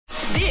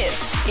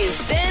This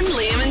is Ben,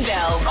 Liam and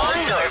Bell on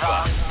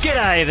Nova.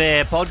 G'day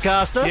there,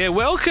 podcaster. Yeah,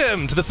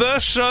 welcome to the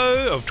first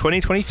show of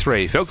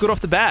 2023. Felt good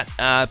off the bat.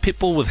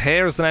 Pitbull with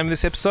Hair is the name of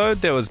this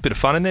episode. There was a bit of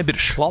fun in there, a bit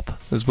of shlop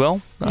as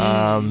well.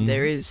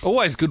 There is.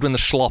 Always good when the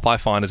shlop, I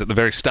find, is at the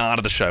very start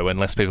of the show when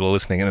less people are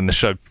listening and then the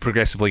show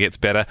progressively gets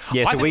better.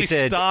 Yeah, so I think we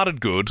said, started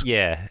good.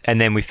 Yeah,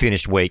 and then we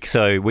finished weak.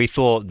 So we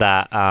thought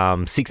that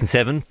 6 and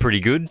 7,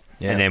 pretty good.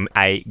 Yeah. And then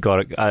 8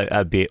 got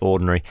a bit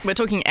ordinary. We're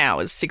talking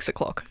hours, 6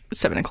 o'clock,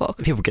 7 o'clock.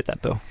 People get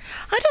that, Bill.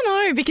 I don't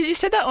know, because you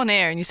said that on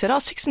air and you said,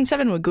 6 and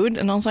 7 were good.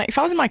 And I was like, if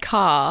I was in my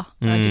car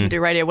and I didn't do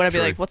radio, would I be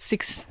like, what's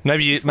 6?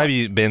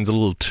 Maybe Ben's a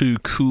little too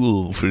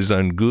cool for his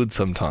own good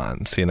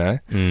sometimes, you know?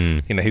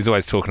 You know, he's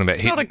always talking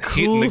about not a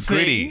hitting the cool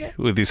gritty thing.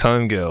 with his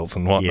homegirls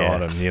and whatnot,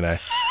 Yeah. and, you know,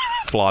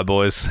 fly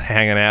boys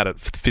hanging out at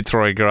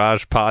Fitzroy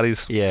garage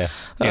parties. Yeah.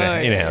 You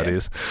know how it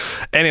is.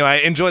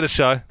 Anyway, enjoy the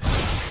show.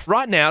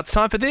 Right now, it's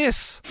time for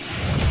this.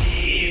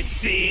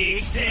 It's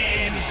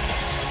 6:10.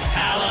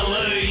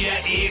 Hallelujah,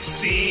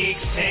 it's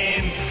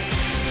 6:10.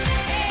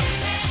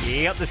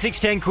 Yep, the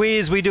 610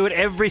 quiz. We do it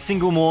every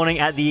single morning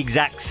at the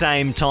exact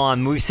same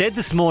time. We said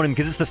this morning,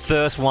 because it's the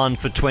first one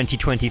for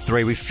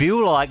 2023, we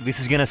feel like this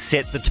is going to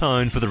set the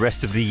tone for the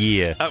rest of the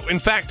year. In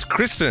fact,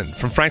 Kristen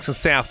from Frankston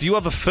South, you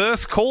are the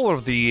first caller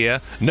of the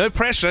year. No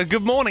pressure.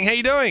 Good morning. How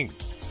you doing?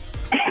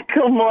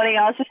 Good morning.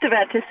 I was just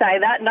about to say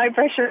that. No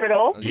pressure at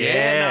all.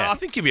 Yeah, no, I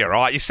think you'll be all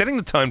right. You're setting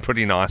the tone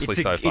pretty nicely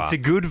so far. It's a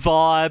good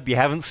vibe. You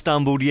haven't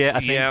stumbled yet. I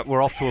think Yeah.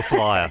 we're off to a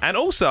flyer. And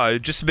also,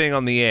 just being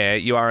on the air,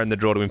 you are in the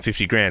draw to win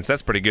 50 grand. So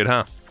that's pretty good,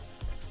 huh?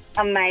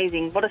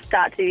 Amazing. What a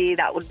start to the year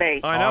that would be.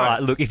 I know. All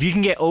right, look, if you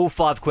can get all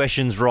 5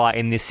 questions right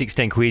in this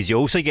 610 quiz, you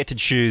also get to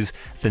choose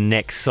the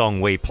next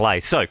song we play.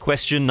 So,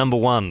 question number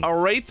 1.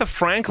 Aretha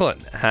Franklin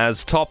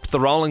has topped the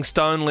Rolling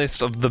Stone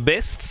list of the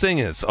best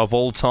singers of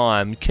all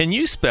time. Can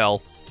you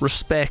spell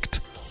respect?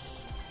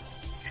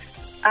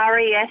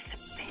 RESPCT.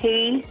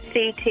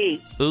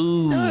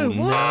 Ooh, No, what?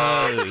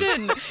 no.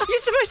 Kristen, you're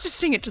supposed to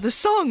sing it to the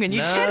song and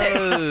you said it.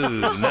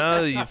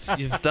 No,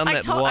 you've done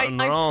that one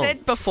I've wrong.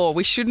 said before,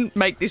 we shouldn't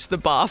make this the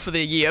bar for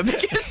the year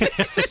because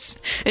this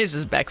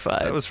is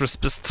backfired. That was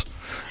respect.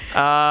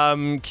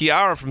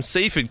 Kiara from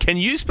Seaford, can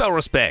you spell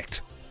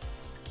respect?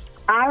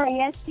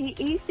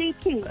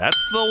 RESPECT.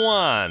 That's the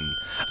one.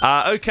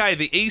 Okay,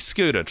 the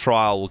e-scooter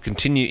trial will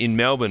continue in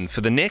Melbourne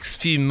for the next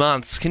few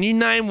months. Can you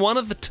name one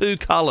of the 2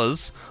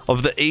 colours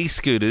of the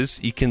e-scooters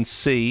you can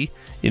see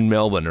in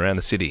Melbourne around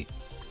the city?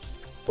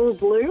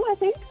 Blue, I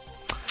think.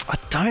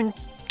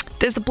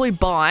 There's the blue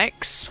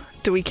bikes.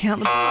 Do we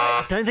count the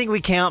I don't think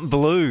we count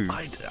blue.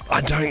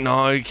 I don't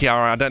know,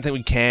 Kiara. I don't think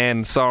we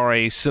can.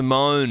 Sorry.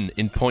 Simone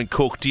in Point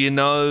Cook, do you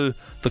know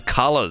the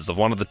colours of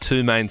one of the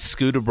 2 main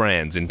scooter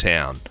brands in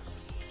town?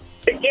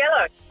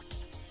 Yellow.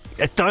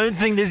 I don't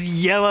think there's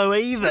yellow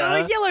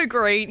either. yellow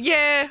green?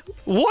 Yeah.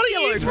 What are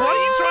you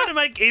trying to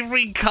make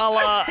every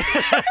colour?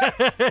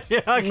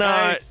 Okay.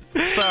 No,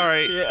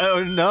 sorry. Yeah,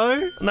 oh,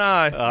 no?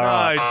 No,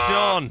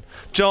 right.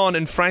 John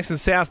in Frankston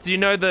South, do you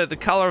know the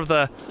colour of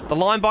the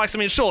line bikes? I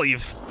mean, surely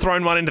you've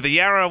thrown one into the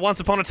Yarra once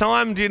upon a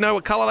time. Do you know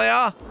what colour they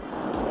are?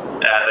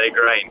 They're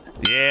green.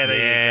 Yeah, there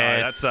you go.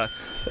 Yes. That's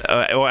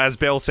or as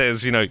Belle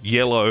says, you know,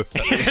 yellow.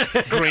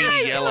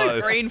 Green, yellow.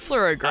 Green,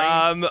 fluoro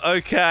green.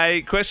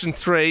 Okay, question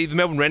 3. The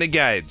Melbourne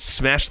Renegades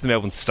smashed the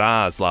Melbourne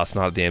Stars last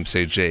night at the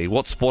MCG.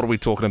 What sport are we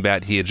talking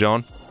about here,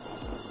 John?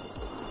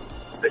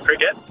 The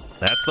cricket.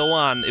 That's the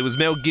one. It was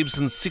Mel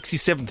Gibson's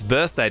 67th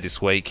birthday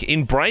this week.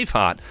 In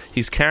Braveheart,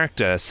 his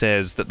character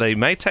says that they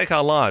may take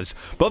our lives,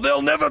 but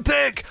they'll never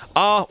take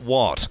our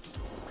what?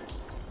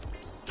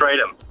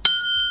 Freedom.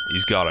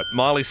 He's got it.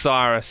 Miley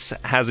Cyrus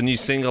has a new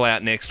single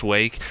out next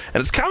week,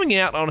 and it's coming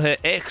out on her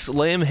ex,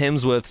 Liam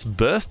Hemsworth's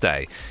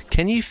birthday.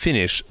 Can you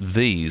finish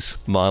these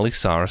Miley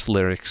Cyrus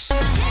lyrics?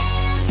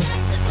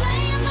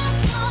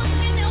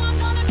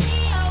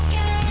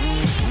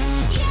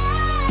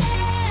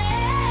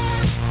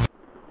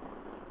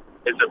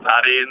 It's a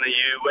party in the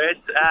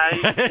USA.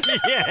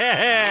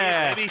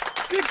 Yeah. Baby.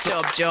 Good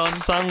job, John.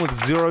 Sung with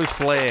zero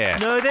flair.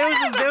 No, there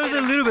was a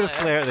little bit of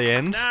flair at the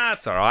end. Nah,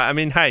 it's all right. I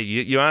mean, hey,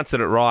 you answered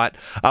it right.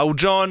 Well,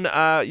 John,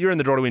 you're in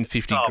the draw to win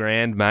 50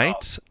 grand,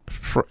 mate.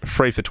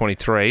 Free for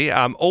 23.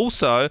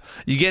 Also,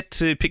 you get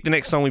to pick the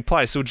next song we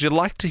play. So would you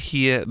like to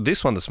hear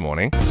this one this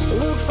morning?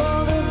 Look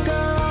for the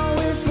girl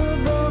with the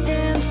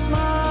broken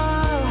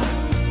smile.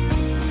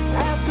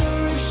 Ask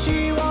her if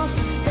she wants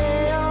to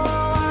stay a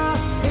while,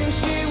 and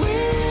she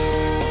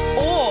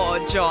will. Or,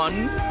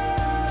 John,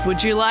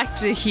 would you like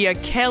to hear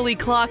Kelly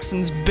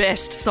Clarkson's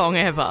best song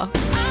ever?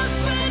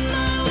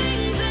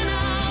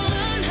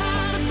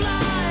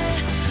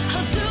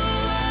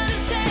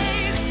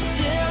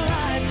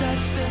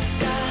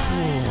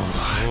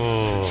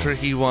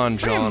 Tricky one,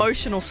 Pretty John.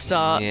 emotional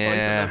start,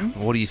 Yeah. both of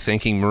them. What are you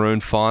thinking, Maroon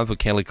 5 or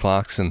Kelly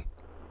Clarkson?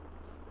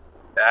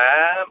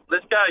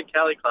 Let's go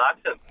Kelly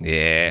Clarkson.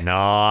 Yeah.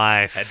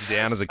 Nice. Had you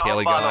down as a Oh,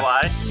 Kelly by guy. the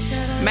way.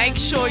 Make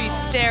sure you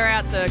stare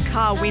out the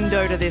car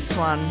window to this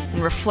one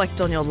and reflect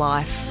on your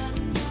life.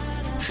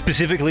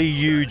 Specifically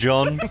you,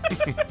 John.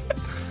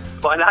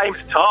 My name's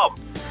Tom.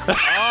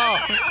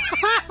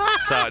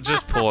 So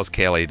just pause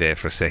Kelly there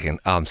for a second.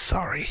 I'm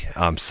sorry,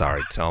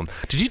 Tom.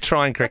 Did you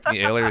try and correct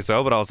me earlier as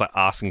well? But I was like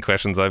asking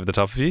questions over the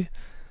top of you.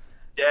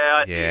 Yeah,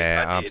 I Yeah,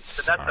 did. I'm But that's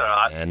sorry. all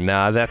right. Man.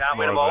 No, that's Can't more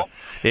win of them all.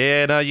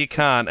 Yeah, no, you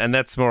can't, and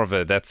that's more of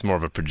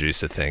a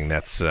producer thing.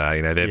 That's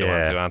they're the Yeah.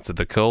 ones who answered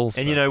the calls.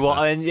 And you but, know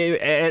what? And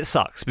it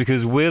sucks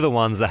because we're the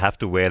ones that have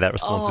to wear that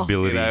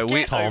responsibility. you know,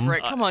 we- Get Tom. over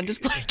it. Come on,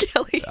 just play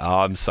Kelly. Oh,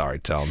 I'm sorry,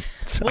 Tom.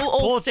 We'll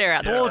all stare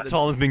out Poor there.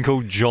 Tom's been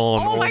called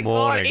John Oh all my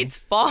morning. god, it's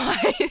fine.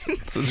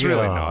 It's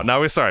really Yeah. not. No,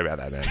 we're sorry about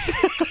that, man.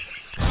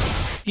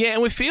 Yeah,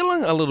 and we're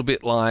feeling a little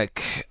bit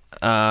like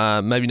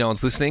maybe no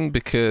one's listening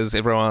because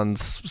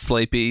everyone's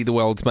sleepy. The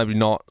world's maybe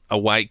not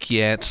awake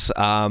yet.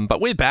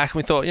 But we're back, and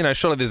we thought,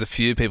 surely there's a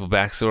few people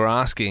back, so we're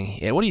asking,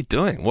 what are you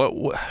doing?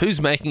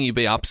 Who's making you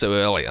be up so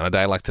early on a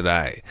day like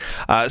today?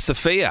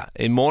 Sophia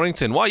in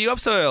Mornington, why are you up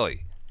so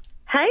early?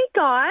 Hey,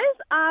 guys.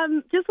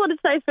 Just wanted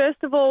to say,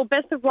 first of all,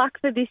 best of luck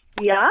for this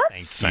year.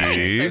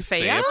 Thank you,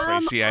 Sophia.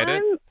 Appreciate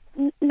it.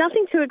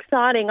 Nothing too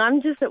exciting.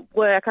 I'm just at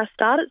work. I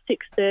start at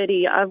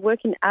 6:30. I work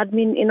in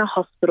admin in a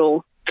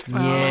hospital.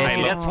 Yeah,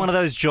 see, look. that's one of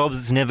those jobs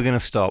that's never going to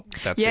stop.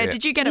 That's Yeah, it.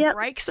 did you get a Yep.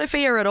 break,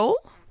 Sophia, at all?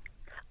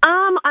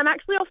 I'm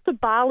actually off to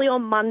Bali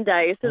on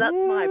Monday, so that's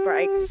my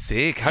break.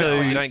 Sick. So-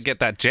 Hopefully you don't get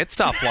that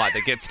Jetstar flight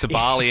that gets to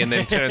Bali and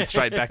then turns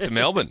straight back to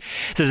Melbourne.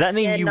 So does that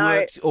mean Yeah, you no.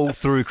 worked all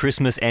through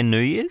Christmas and New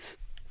Year's?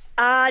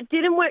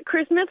 Didn't work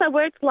Christmas. I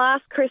worked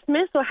last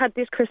Christmas, so I had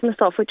this Christmas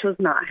off, which was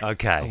nice.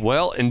 Okay.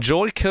 Well,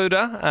 enjoy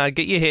Kuta.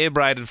 Get your hair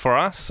braided for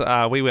us.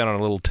 We went on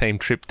a little team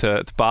trip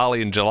to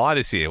Bali in July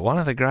this year. One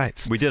of the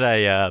greats. We did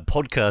a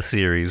podcast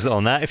series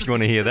on that, if you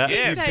want to hear that.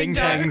 Yes. Bing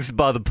Tangs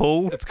by the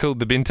pool. It's called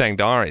the Bintang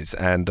Diaries,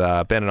 and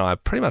Ben and I are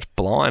pretty much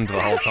blind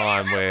the whole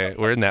time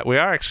we're in that. We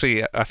are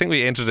actually, I think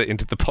we entered it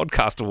into the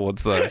podcast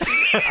awards though,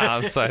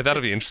 so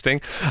that'll be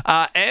interesting.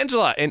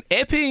 Angela in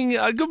Epping,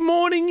 good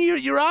morning.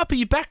 You're up. Are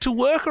you back to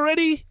work already?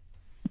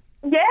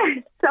 Yeah.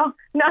 So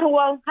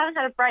haven't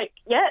had a break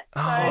yet.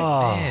 So,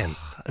 Oh, Man.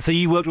 so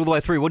you worked all the way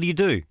through. What do you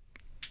do?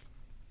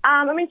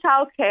 I'm in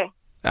childcare.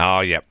 Oh,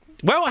 yeah.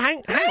 Well, hang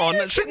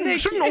on.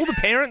 Shouldn't all the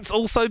parents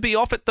also be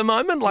off at the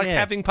moment, like Yeah.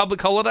 having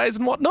public holidays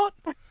and whatnot?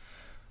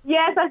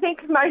 Yes, I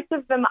think most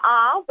of them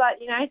are, but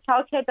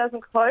childcare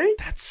doesn't close.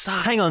 That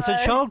sucks. Hang on. So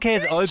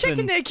childcare's Who's checking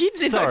open. their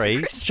kids in over Sorry,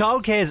 Christmas?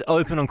 childcare's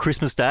open on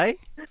Christmas Day.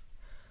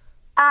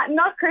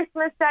 Not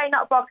Christmas Day,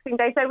 not Boxing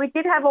Day. So we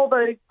did have all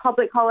the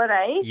public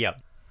holidays, Yep.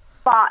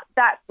 but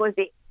that was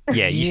it.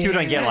 Yeah, you still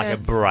don't get like a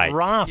break.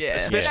 Rough, Yeah.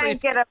 especially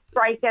Don't get a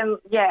break and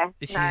no.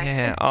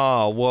 Yeah.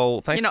 Oh,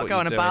 well, thanks You're not for what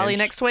going you to do, Bali Ange.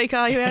 next week,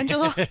 are you,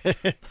 Angela?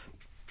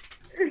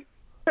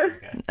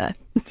 No.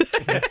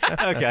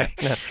 Okay.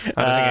 I don't think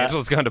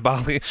Angela's going to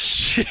Bali.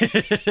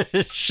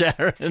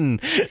 Sharon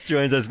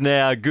joins us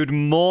now. Good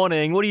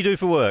morning. What do you do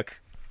for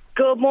work?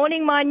 Good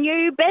morning, my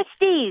new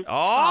besties.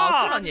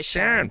 Oh, good on you,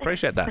 Sharon.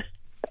 Appreciate that.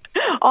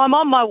 I'm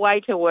on my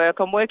way to work.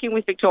 I'm working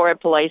with Victoria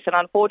Police, and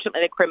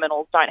unfortunately, the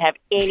criminals don't have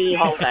any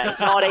holidays,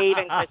 not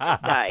even Christmas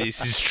Day.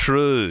 This is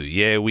true.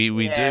 Yeah,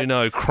 we do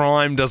know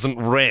crime doesn't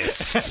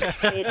rest.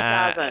 It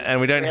doesn't. And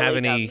we don't It have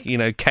really any,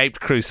 doesn't. caped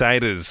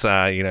crusaders,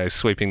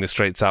 sweeping the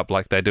streets up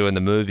like they do in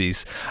the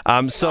movies.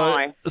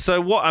 So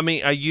what? I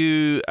mean, are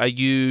you Are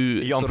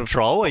you on sort of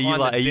patrol? Are you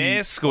behind like the are you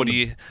desk, or do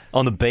you?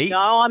 on the beat? No,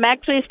 I'm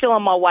actually still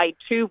on my way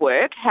to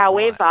work.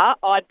 However,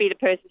 I'd be the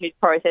person who's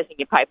processing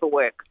your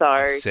paperwork.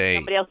 So see.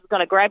 somebody else is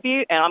going to grab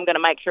you, and I'm going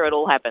to make sure it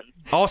all happens.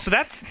 Oh, so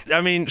that's. I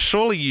mean,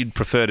 surely you'd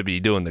prefer to be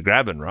doing the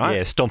grabbing, right?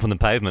 Yeah, stomp on the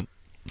pavement.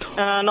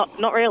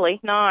 Not really,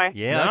 no.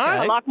 Yeah, No? I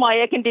okay. like my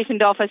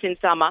air-conditioned office in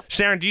summer.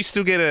 Sharon, do you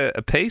still get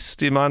a piece?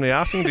 Do you mind me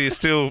asking? Do you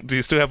still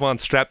have one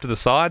strapped to the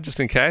side just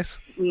in case?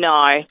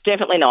 No,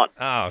 definitely not.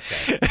 Oh,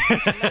 okay.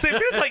 So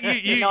it feels like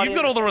you've Not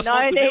got all the No need for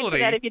responsibility.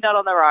 that if you're not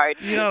on the road.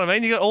 You know what I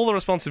mean? You got all the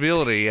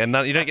responsibility, and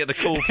you don't get the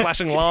cool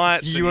flashing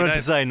lights. You and wanted don't-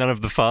 to say none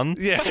of the fun.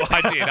 Yeah, well,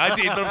 I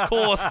did. But of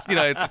course,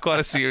 it's quite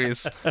a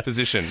serious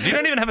position. You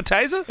don't even have a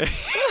taser?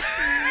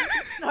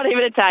 Not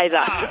even a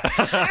taser.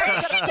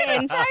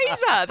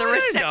 Taser, the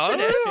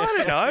receptionist. I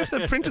don't know if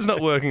the printer's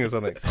not working or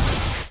something.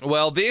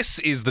 Well, this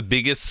is the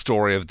biggest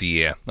story of the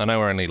year. I know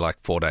we're only like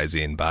 4 days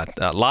in, but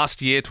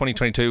last year,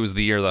 2022, was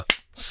the year of the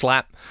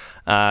slap.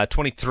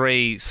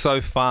 23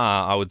 so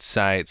far, I would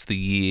say it's the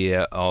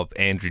year of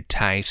Andrew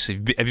Tate.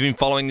 Have you been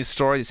following this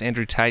story, this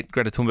Andrew Tate,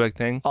 Greta Thunberg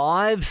thing?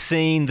 I've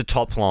seen the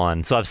top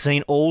line, so I've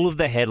seen all of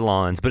the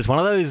headlines, but it's one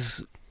of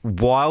those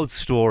wild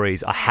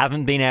stories. I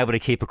haven't been able to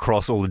keep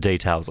across all the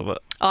details of it.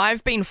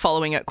 I've been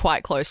following it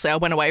quite closely. I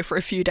went away for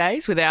a few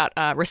days without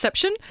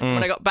reception.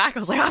 When I got back, I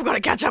was like, I've got to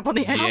catch up on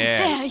the headlines. Yeah.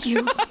 Dare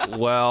you?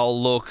 Well,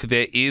 look,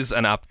 there is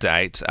an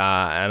update,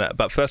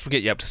 but first we'll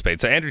get you up to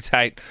speed. So Andrew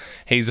Tate,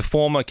 he's a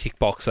former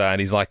kickboxer, and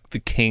he's like the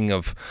king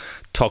of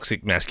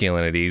toxic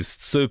masculinity. He's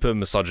super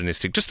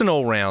misogynistic, just an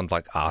all-round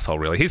like arsehole,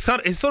 really. He's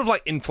sort of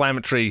like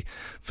inflammatory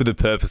for the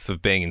purpose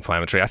of being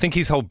inflammatory. I think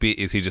his whole bit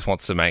is he just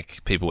wants to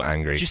make people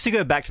angry. Just to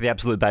go back to the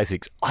absolute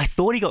basics, I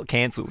thought he got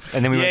cancelled,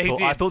 and then we Yeah, went he to,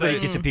 did. I thought that So- he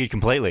disappeared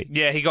completely. completely.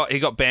 Yeah, he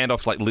got banned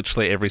off like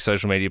literally every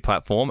social media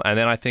platform, and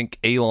then I think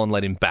Elon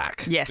let him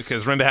back. Yes.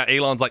 Because remember how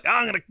Elon's like,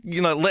 I'm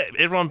gonna let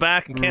everyone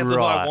back and cancel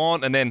what I Right.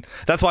 want, and then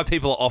that's why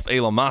people are off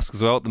Elon Musk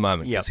as well at the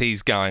moment, because Yep.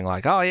 he's going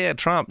like, oh yeah,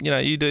 Trump,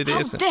 you do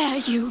this. How dare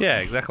you? Yeah,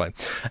 exactly.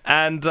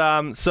 And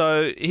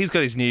so he's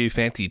got his new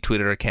fancy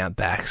Twitter account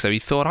back. So he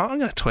thought, I'm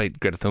going to tweet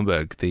Greta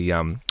Thunberg, the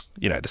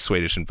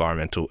Swedish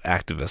environmental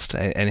activist.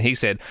 And he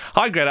said,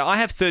 "Hi Greta, I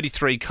have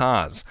 33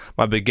 cars.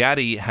 My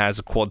Bugatti has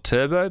a quad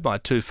turbo. My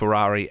two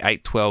Ferrari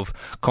 812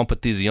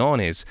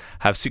 Competiciones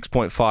have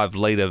 6.5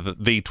 litre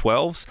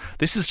V12s.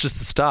 This is just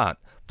the start.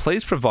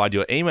 Please provide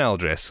your email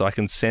address so I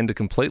can send a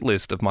complete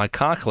list of my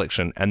car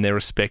collection and their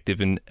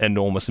respective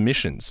enormous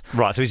emissions."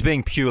 Right, so he's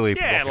being purely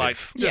Yeah, like,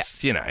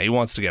 just, he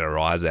wants to get a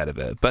rise out of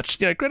it. But,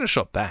 Greta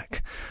shot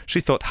back. She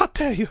thought, how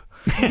dare you?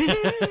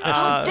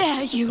 How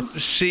dare you?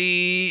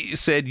 She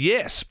said,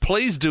 yes,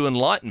 please do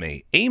enlighten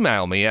me.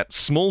 Email me at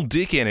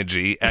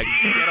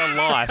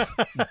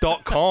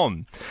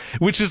smalldickenergy@getalife.com,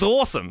 which is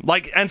awesome.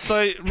 Like, and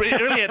so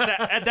really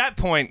at that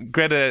point,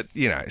 Greta,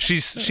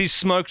 she's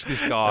smoked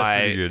this guy.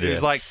 pretty good, yeah.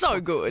 Who's like, So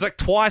good. he's like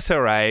twice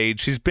her age.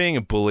 She's being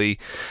a bully.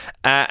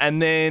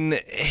 And then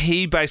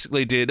he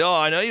basically did,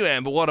 I know you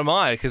am, but what am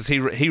I? Because he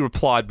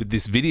replied with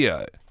this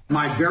video.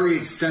 My very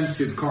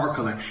extensive car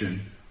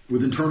collection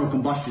with internal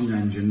combustion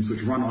engines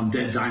which run on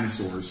dead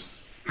dinosaurs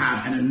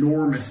have an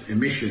enormous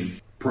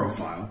emission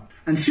profile.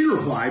 And she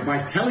replied by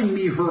telling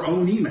me her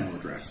own email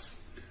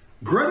address.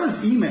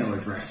 Greta's email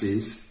address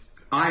is,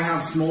 I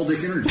have small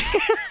dick energy.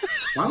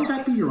 Why would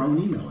that be your own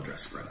email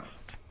address, Greta?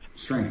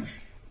 Strange.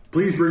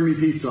 Please bring me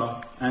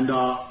pizza and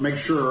make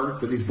sure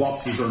that these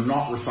boxes are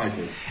not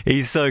recycled.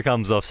 He so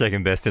comes off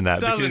second best in that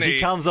Doesn't because he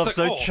comes off It's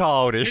like, so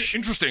childish.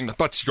 Interesting.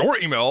 That's your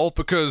email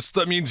because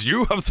that means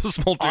you have the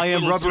small dick. I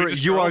am little rubber,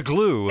 Swedish you girl. are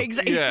glue.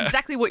 It's Yeah.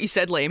 exactly what you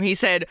said, Liam. He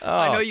said,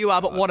 I know you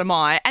are, but what am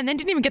I? And then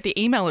didn't even get the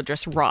email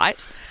address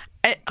right.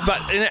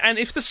 But and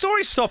if the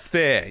story stopped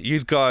there,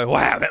 you'd go,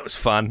 "Wow, that was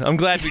fun. I'm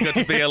glad we got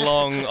to be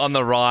along on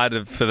the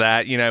ride for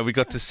that. We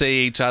got to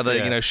see each other,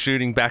 Yeah.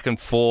 shooting back and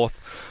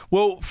forth."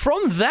 Well,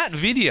 from that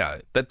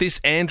video that this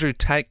Andrew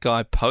Tate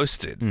guy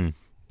posted,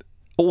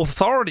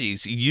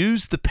 authorities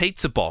used the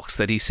pizza box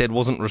that he said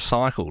wasn't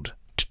recycled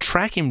to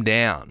track him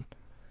down.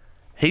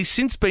 He's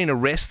since been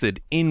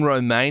arrested in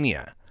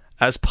Romania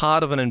as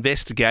part of an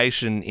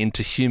investigation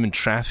into human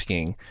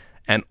trafficking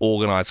and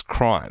organised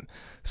crime.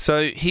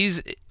 So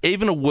he's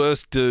even a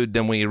worse dude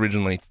than we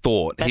originally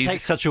thought. That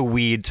takes such a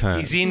weird turn.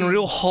 He's in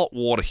real hot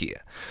water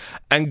here.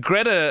 And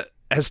Greta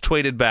has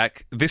tweeted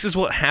back, "This is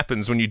what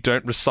happens when you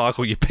don't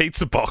recycle your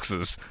pizza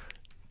boxes."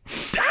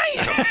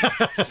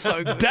 Damn!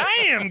 So good.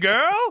 Damn,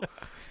 girl!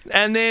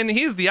 And then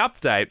here's the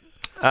update.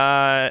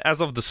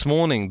 As of this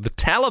morning, the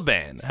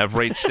Taliban have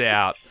reached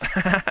out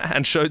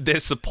and showed their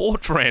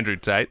support for Andrew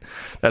Tate.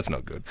 That's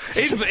not good.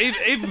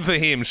 Even for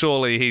him,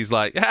 surely he's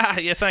like,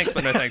 yeah, thanks,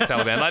 but no thanks,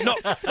 Taliban. Like,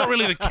 not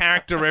really the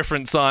character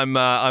reference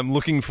I'm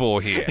looking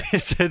for here.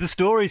 So the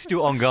story's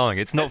still ongoing.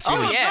 It's not Oh,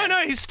 finished. yeah.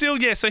 No, he's still,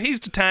 so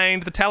he's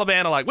detained. The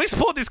Taliban are like, we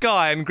support this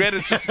guy, and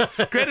Greta's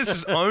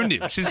just owned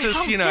him. She's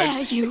just,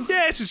 dare you?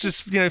 yeah, she's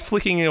just,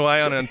 flicking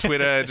away on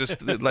Twitter,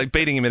 just like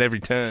beating him at every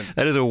turn.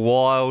 That is a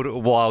wild,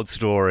 wild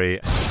story.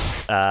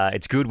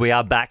 It's good. We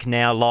are back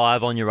now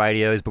live on your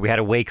radios, but we had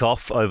a week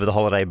off over the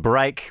holiday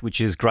break, which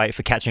is great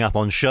for catching up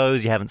on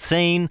shows you haven't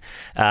seen.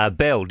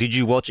 Belle, did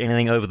you watch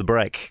anything over the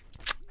break?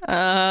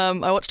 I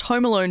watched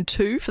Home Alone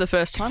 2 for the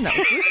first time. That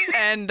was good.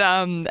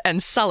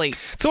 And Sully.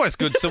 It's always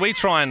good. So we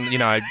try and,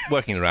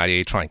 working in the radio,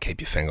 you try and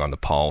keep your finger on the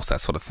pulse, that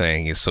sort of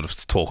thing. You sort of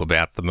talk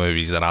about the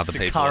movies that other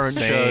people are current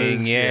seeing.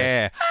 shows,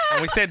 Yeah.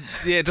 And we said,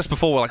 just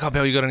before, we're like,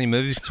 Belle, you got any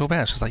movies you can talk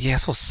about? She's like, I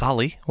saw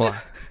Sully. Well,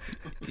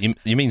 you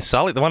mean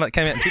Sully, the one that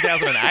came out in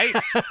 2008?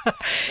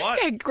 What?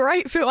 Yeah,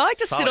 great film. I like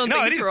to sit on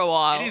things for a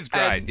while. It is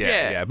great, And,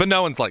 yeah. But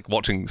no one's like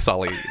watching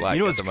Sully. Like,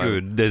 You know at what's the moment.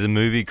 good? There's a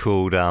movie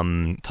called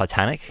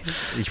Titanic.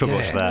 You should probably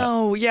watch that.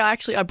 Oh, yeah,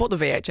 actually, I bought the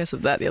VHS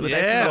of that the other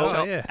day. Yeah, from the well,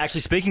 shop. yeah.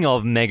 Actually, speaking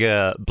of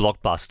mega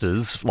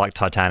blockbusters like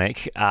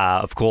Titanic,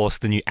 of course,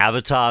 the new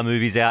Avatar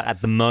movie's out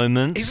at the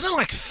moment. Isn't it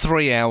like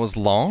 3 hours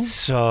long?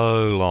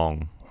 So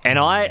long. And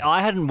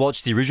I hadn't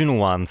watched the original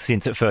one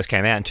since it first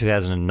came out in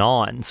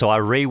 2009, so I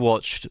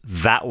rewatched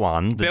that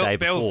one the day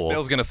before.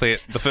 Bell's going to see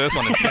it, the first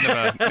one in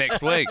cinema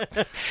next week.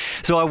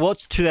 So I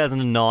watched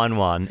 2009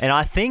 one, and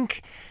I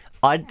think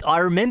I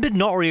remembered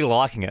not really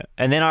liking it,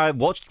 and then I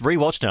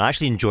rewatched it. And I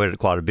actually enjoyed it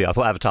quite a bit. I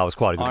thought Avatar was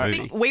quite a good I movie.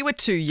 think we were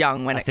too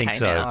young when it think came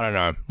so. out. I don't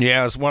know.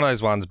 Yeah, it was one of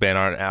those ones, Ben.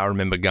 I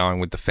remember going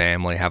with the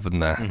family, having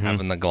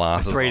the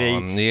glasses 3D.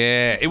 on.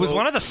 Yeah, it was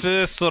one of the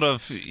first sort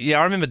of. Yeah,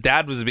 I remember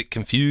Dad was a bit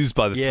confused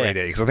by the Yeah.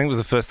 3D because I think it was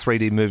the first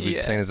 3D movie we'd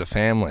Yeah. seen as a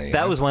family.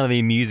 That was one of the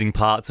amusing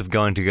parts of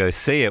going to go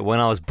see it. When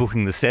I was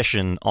booking the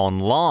session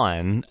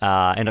online,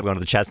 I ended up going to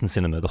the Chadstone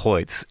Cinema, the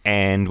Hoyts,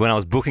 and when I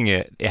was booking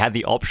it, it had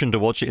the option to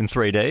watch it in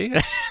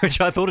 3D, which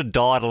which I thought had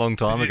died a long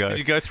time ago. Did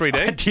you go 3D?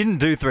 I didn't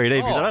do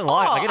 3D because I don't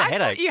like. I get a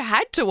headache. thought you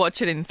had to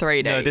watch it in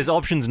 3D. No, there's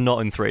options not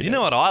in 3D. You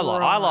know what I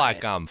like? I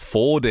like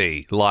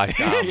 4D. Like,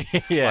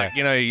 Yeah. like,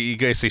 you know, you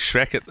go see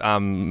Shrek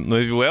at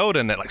Movie World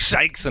and it like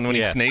shakes, and when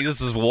he sneezes,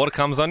 his water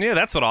comes on you.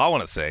 That's what I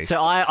want to see.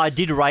 So I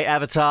did rate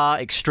Avatar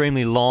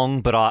extremely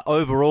long, but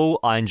overall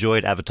I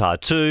enjoyed Avatar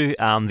 2.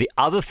 The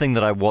other thing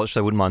that I watched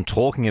I wouldn't mind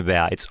talking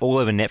about, it's all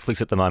over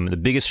Netflix at the moment, the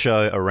biggest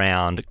show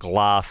around,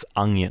 Glass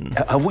Onion.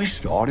 Have we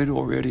started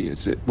already?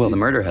 Is it? Well, the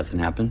murder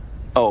hasn't happened.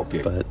 Oh,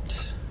 okay.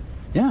 But,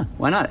 yeah,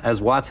 why not?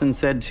 As Watson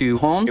said to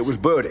Holmes... It was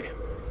Birdie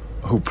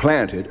who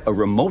planted a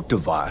remote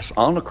device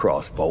on a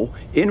crossbow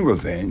in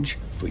revenge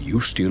for you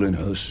stealing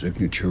her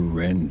signature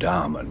Ren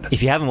diamond.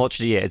 If you haven't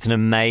watched it yet, it's an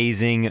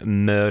amazing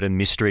murder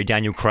mystery.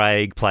 Daniel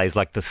Craig plays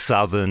like the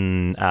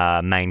southern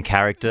main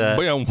character.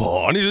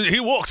 He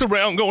walks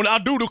around going, I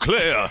do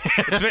declare.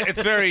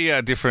 It's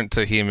very different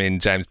to him in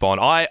James Bond.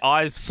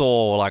 I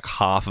saw like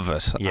half of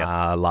it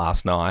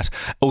last night.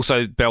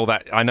 Also, Belle,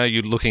 that I know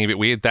you're looking a bit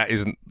weird.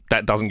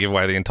 That doesn't give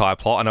away the entire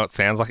plot. I know it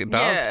sounds like it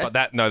does, but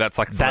that's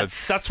like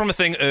that's from a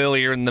thing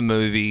earlier in the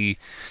movie.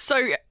 So,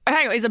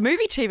 hang on, is it a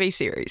movie TV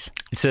series?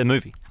 It's a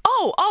movie.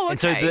 Oh,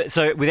 okay. And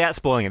so without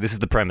spoiling it, this is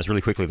the premise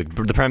really quickly.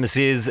 The premise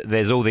is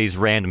there's all these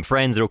random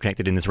friends. They're all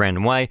connected in this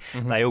random way.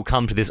 Mm-hmm. They all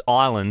come to this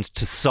island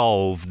to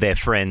solve their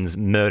friend's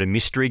murder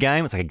mystery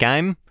game. It's like a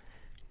game,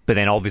 but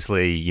then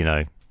obviously, you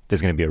know,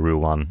 there's going to be a real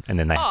one, and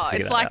then they have to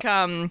figure that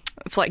out.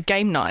 It's like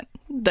Game Night,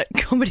 that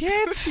comedy.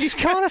 Yeah, it's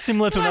kind of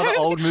similar to another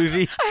old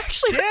movie.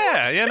 Actually,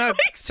 no.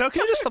 So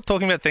can we just stop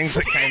talking about things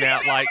that came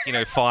out like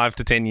 5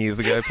 to 10 years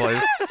ago,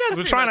 please?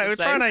 We're trying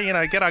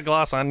to get our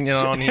Glass Onion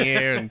on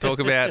here and talk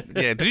about.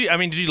 Yeah,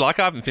 did you like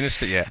it? I haven't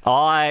finished it yet.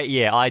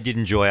 I did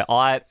enjoy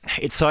it.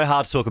 It's so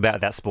hard to talk about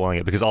without spoiling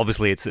it because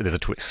obviously there's a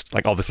twist.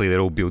 Like obviously it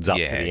all builds up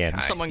to the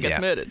end. Someone gets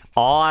murdered.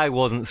 I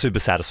wasn't super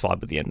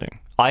satisfied with the ending.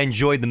 I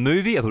enjoyed the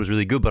movie. I thought it was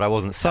really good, but I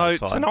wasn't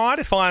satisfied. So tonight,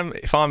 if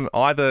I'm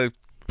either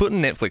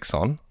putting Netflix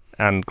on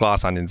and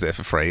Glass Onion's there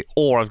for free,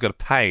 or I've got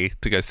to pay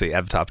to go see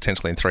Avatar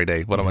potentially in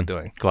 3D, what am I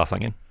doing? Glass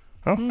Onion.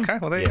 Oh, okay.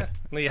 Well, there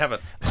you have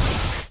it.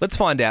 Let's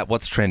find out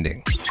what's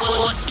trending.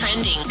 What's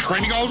trending?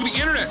 Trending all over the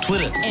internet.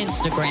 Twitter.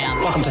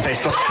 Instagram. Welcome to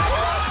Facebook.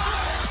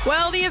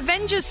 Well, the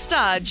Avengers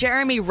star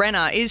Jeremy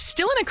Renner is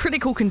still in a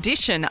critical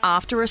condition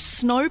after a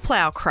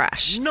snowplow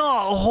crash.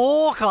 Not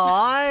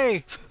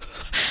Hawkeye.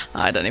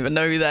 I don't even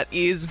know who that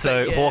is.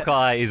 So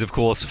Hawkeye is, of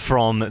course,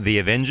 from the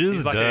Avengers.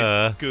 He's like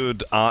a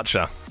good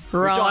archer.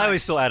 Right. Which I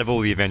always thought out of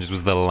all the Avengers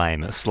was the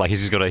lamest. Like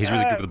he's really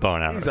good with the bow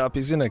and arrow.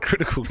 He's in a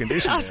critical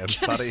condition. I was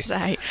going to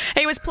say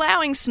he was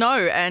ploughing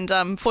snow, and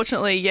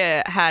unfortunately,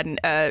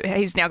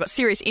 he's now got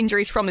serious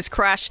injuries from this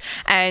crash,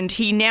 and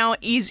he now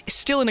is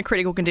still in a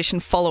critical condition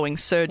following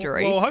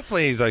surgery. Well,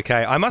 hopefully he's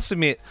okay. I must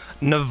admit,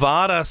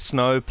 Nevada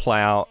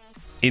snowplow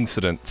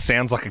incident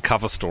sounds like a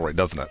cover story,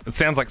 doesn't it? It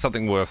sounds like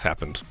something worse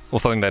happened, or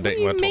something they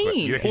weren't talking about.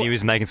 You reckon he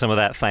was making some of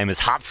that famous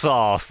hot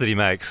sauce that he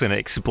makes, and it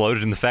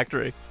exploded in the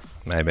factory?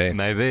 Maybe.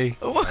 I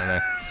don't know.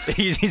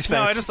 He's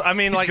famous. No,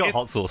 he's got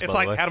hot sauce. It's by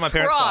like, the way. how did my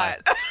parents die?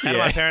 How did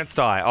my parents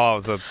die? Oh, it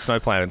was a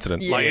snowplow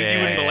incident. Yeah. Like you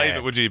wouldn't believe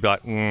it, would you? You'd be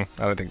like, I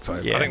don't think so.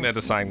 Yeah. I think they're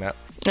just saying that.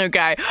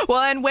 Okay.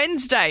 Well, and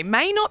Wednesday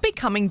may not be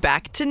coming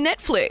back to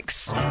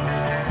Netflix.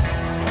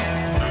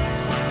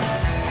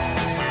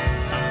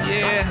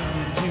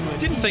 Yeah.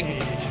 Didn't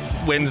think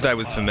Wednesday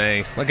was for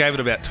me. I gave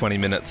it about 20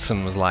 minutes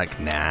and was like,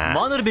 nah.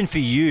 Might not have been for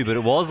you, but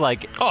it was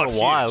like, for a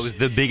while, huge.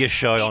 it was the biggest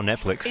show on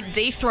Netflix. It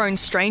dethroned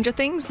Stranger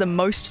Things, the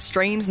most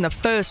streams in the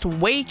first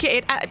week.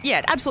 It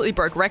absolutely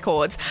broke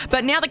records.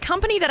 But now the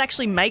company that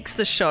actually makes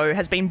the show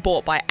has been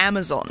bought by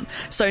Amazon.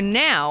 So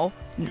now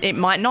it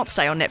might not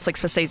stay on Netflix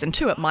for season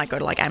 2. It might go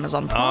to like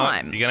Amazon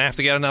Prime. You're going to have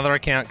to get another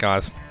account,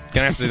 guys.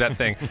 Gonna have to do that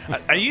thing.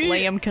 Are you,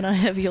 Liam? Can I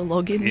have your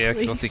login? Yeah,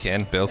 please? of course you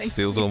can. Bill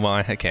steals all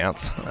my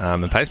accounts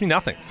and pays me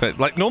nothing. But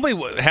like normally,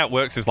 how it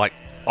works is like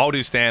I'll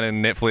do Stan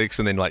and Netflix,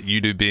 and then like you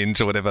do binge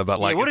or whatever.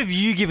 But like, what have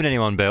you given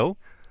anyone, Bill?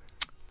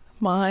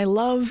 My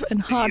love and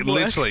hard work.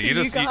 Literally, you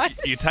just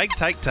you take.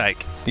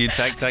 You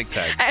take.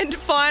 And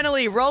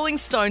finally, Rolling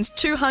Stone's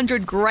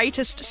 200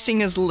 Greatest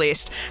Singers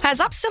list has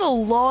upset a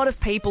lot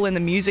of people in the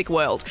music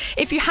world.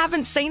 If you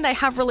haven't seen, they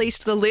have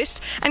released the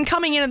list. And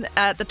coming in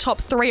at the top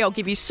 3, I'll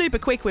give you super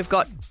quick. We've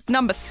got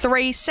number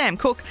 3, Sam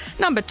Cooke.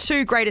 Number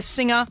 2, Greatest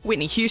Singer,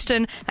 Whitney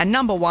Houston. And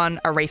number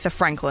 1, Aretha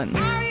Franklin.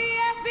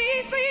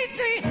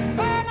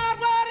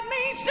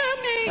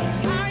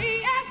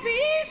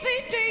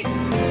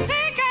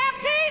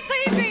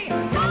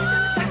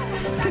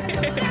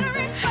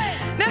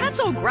 That's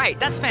all great.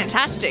 That's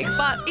fantastic.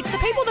 But it's the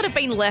people that have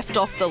been left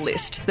off the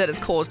list that has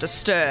caused a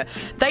stir.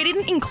 They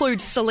didn't include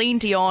Celine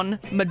Dion,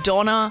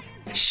 Madonna,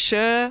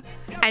 Cher,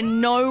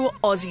 and no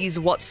Aussies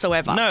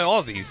whatsoever. No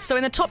Aussies. So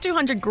in the top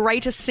 200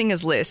 greatest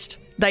singers list,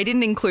 they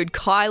didn't include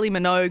Kylie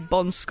Minogue,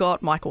 Bon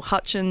Scott, Michael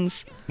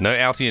Hutchins. No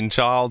Altian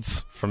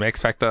Childs from X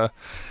Factor.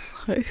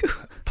 Who?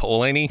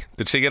 Paulini.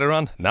 Did she get a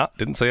run? No,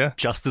 didn't see her.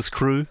 Justice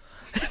Crew.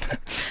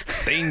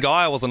 Dean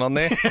Guy wasn't on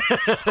there.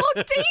 Oh,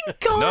 Dean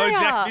Guy. No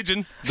Jack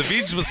Pigeon. The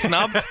Vidge was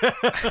snubbed. Oh,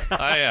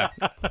 yeah.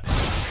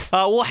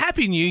 Well,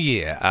 Happy New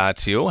Year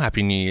to you all.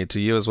 Happy New Year to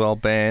you as well,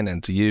 Ben,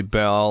 and to you,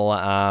 Belle.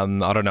 I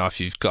don't know if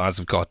you guys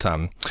have got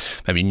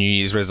maybe New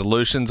Year's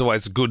resolutions.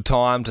 Always a good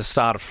time to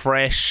start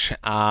afresh.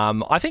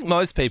 I think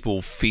most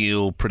people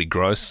feel pretty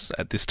gross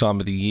at this time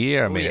of the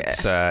year. I mean,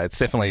 it's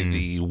definitely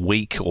the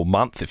week or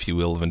month, if you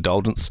will, of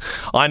indulgence.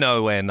 I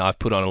know when I've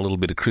put on a little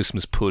bit of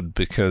Christmas pud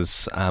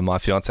because my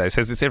fiance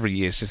says this every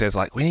year. She says,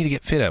 like, we need to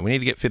get fitter. We need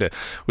to get fitter.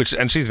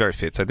 And she's very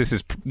fit, so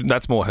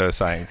that's more her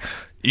saying,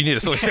 you need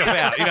to sort yourself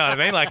out. You know what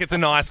I mean? Like, it's a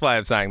nice way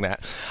of saying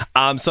that.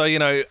 So,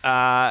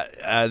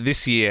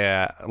 this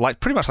year,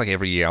 like pretty much like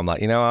every year, I'm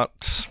like, you know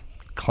what?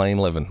 Clean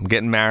living. I'm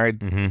getting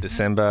married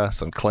December,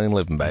 so I'm clean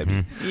living,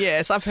 baby.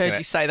 Yes, I've heard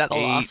you say that a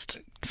lot.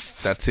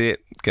 That's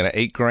it. Gonna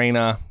eat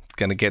greener.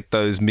 Going to get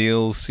those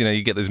meals,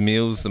 you get those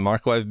meals, the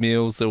microwave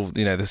meals,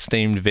 the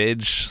steamed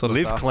veg sort of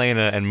Live stuff.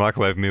 cleaner and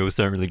microwave meals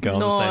don't really go on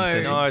the same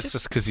sentence. No, it's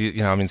just because,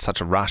 I'm in such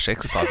a rush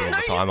exercising all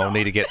the time. I'll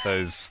need to get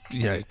those,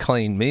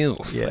 clean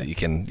meals that you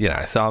can,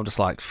 So I'm just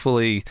like,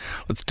 fully,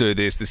 let's do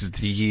this. This is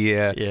the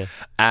year. Yeah.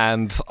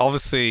 And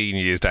obviously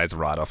New Year's Day is a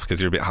write-off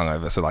because you're a bit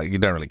hungover, so like you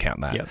don't really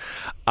count that. Yep.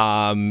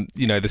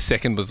 The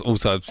second was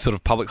also sort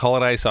of public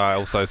holiday, so I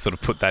also sort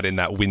of put that in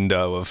that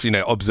window of,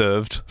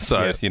 observed.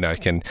 So,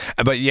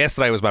 but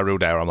yesterday was my real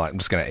day where I'm like, I'm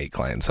just going to eat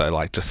clean. So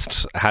like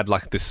just had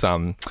like this,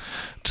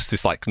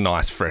 this like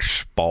nice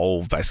fresh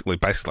bowl, basically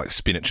like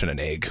spinach and an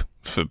egg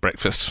for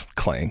breakfast,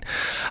 clean.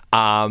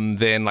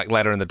 Then like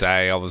later in the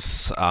day, I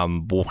was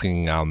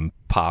walking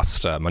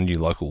past my new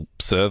local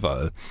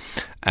servo,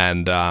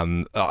 and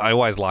I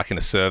always like in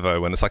a servo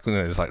when it's like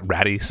there's like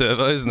ratty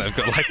servos and they've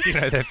got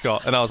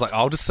like and I was like,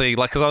 I'll just see,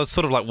 like, because I was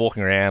sort of like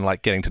walking around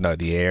like getting to know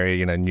the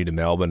area, new to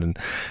Melbourne,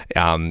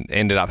 and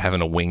ended up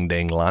having a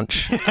wingding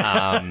lunch with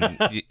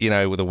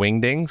the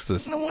wingdings.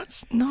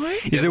 No.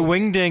 Is a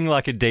wingding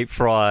like a deep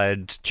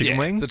fried chicken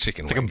wing? It's a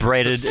chicken wing. Like a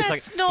breaded.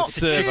 That's not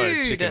servo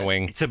food. chicken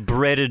wing. It's a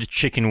breaded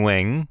chicken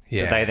wing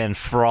that they then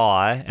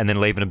fry and then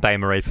leave in a bain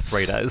marie for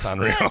 3 days. It's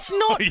unreal. That's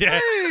not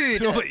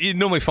food. You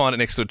normally find it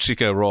next to a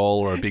Chico roll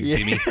or a big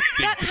dimmy.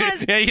 You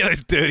get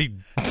those dirty,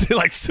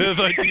 like,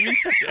 servo dimmies.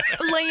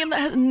 Liam, that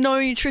has no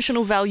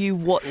nutritional value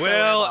whatsoever.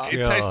 Well,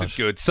 it tasted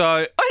good.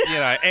 So,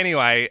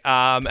 anyway,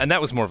 and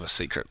that was more of a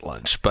secret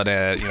lunch. But,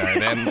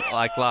 then,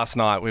 like, last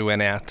night we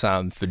went out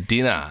for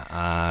dinner,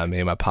 me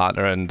and my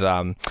partner, and,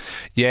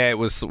 we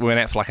went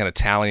out for, like, an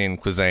Italian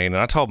cuisine, and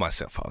I told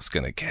myself I was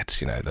going to get,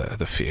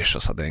 the fish or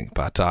something,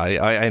 but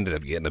I ended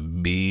up getting a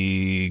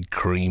big,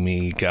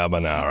 creamy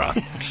carbonara.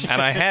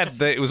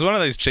 And it was one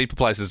of those cheaper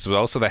places as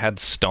well, so they had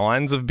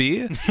steins of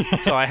beer.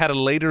 So I had a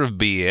litre of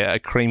beer, a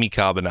creamy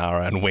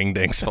carbonara, and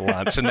wingdings for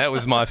lunch. And that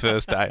was my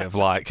first day of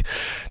like,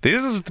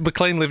 this is the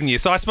clean living year.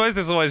 So I suppose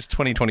there's always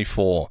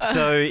 2024.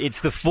 So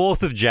it's the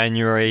 4th of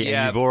January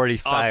and you've already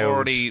failed. I've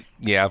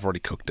already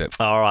cooked it.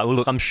 All right. Well,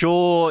 look, I'm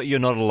sure you're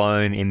not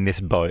alone in this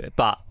boat,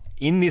 but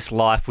in this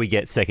life, we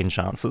get second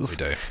chances. We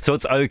do. So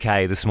it's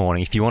okay this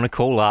morning if you want to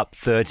call up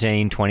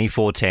 13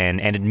 24 10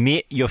 and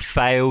admit your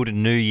failed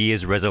New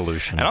Year's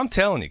resolution. And I'm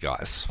telling you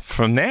guys,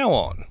 from now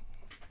on,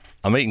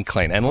 I'm eating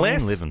clean.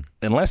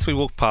 Unless we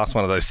walk past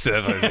one of those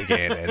servos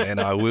again, and then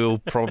I will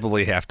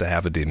probably have to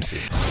have a dim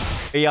sim.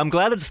 Yeah, I'm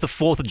glad that it's the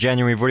 4th of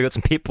January. We've already got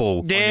some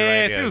Pitbull on your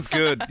it radios. feels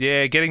good.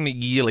 Yeah, getting the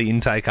yearly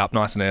intake up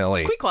nice and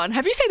early. Quick one.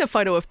 Have you seen a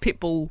photo of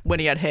Pitbull when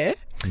he had hair?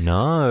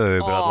 No,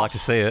 but I'd like to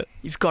see it.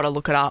 You've got to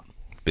look it up.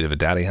 Bit of a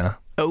daddy, huh?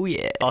 Oh,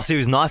 yeah. Oh, so he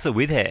was nicer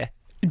with hair.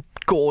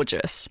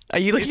 Gorgeous. Are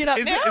you looking it up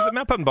now? Is it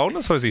mouth button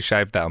baldness, or has he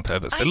shaved that on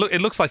purpose? It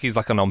looks like he's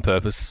like an on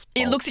purpose.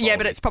 It looks,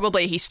 but it's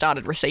probably he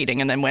started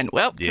receding and then went,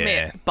 well, come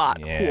here.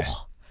 But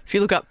if you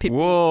look up Pitbull.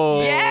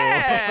 Whoa.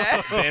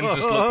 Yeah. Ben's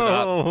just looked it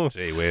up.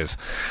 Gee whiz.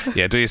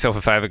 Yeah, do yourself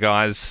a favour,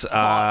 guys.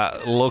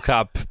 Look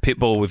up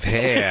Pitbull with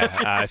hair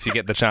if you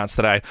get the chance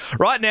today.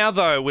 Right now,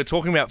 though, we're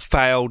talking about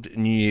failed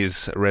New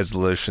Year's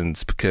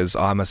resolutions because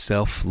I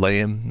myself,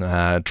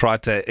 Liam,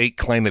 tried to eat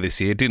cleaner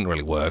this year. Didn't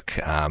really work.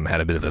 Had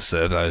a bit of a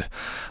servo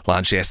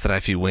lunch yesterday,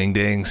 a few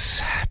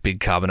wingdings, big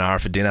carbonara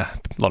for dinner,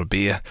 a lot of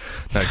beer.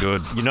 No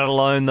good. You're not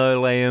alone,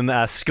 though,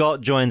 Liam.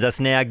 Scott joins us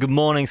now. Good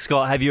morning,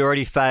 Scott. Have you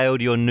already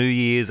failed your New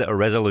Year's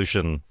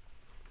resolution?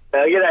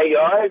 G'day,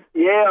 guys.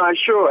 Yeah, I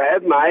sure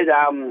have, mate.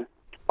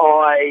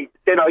 I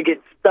said I'd get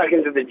stuck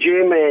into the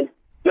gym and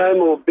no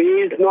more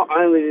beers. Not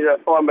only did I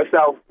find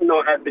myself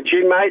not at the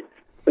gym, mate,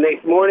 the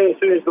next morning, as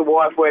soon as the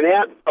wife went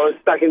out, I was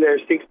stuck in there a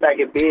 6-pack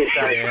of beer.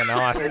 So. Yeah,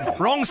 nice.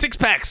 Wrong six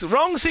packs,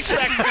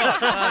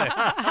 Scott.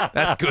 No,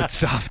 that's good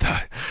stuff, though.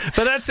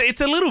 But it's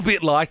a little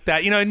bit like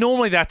that.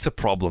 Normally that's a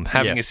problem,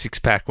 having a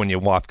 6-pack when your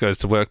wife goes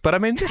to work. But, I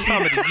mean, this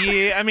time of the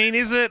year, I mean,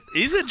 is it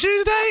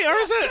Tuesday or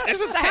is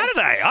it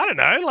Saturday? I don't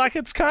know. Like,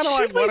 it's kind of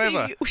like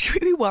whatever.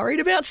 Should we be worried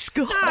about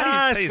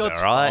Scott? He's all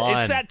right. Fine.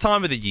 It's that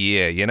time of the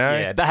year,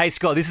 Yeah, but hey,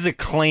 Scott, this is a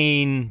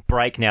clean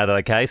break now, though,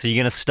 okay? So you're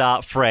going to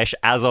start fresh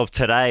as of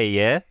today,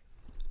 yeah?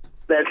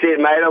 That's it,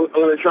 mate. I'm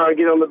going to try and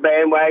get on the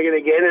bandwagon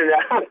again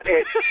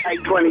at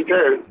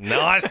 8:22.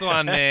 Nice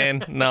one,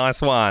 man.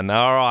 Nice one.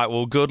 All right.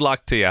 Well, good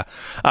luck to you.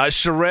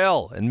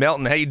 Sherelle in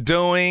Melton, how you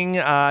doing?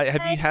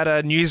 Have you had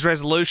a New Year's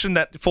resolution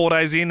that 4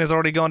 days in has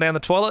already gone down the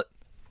toilet?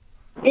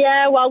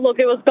 Yeah, well, look,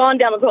 it was gone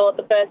down the toilet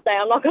the first day.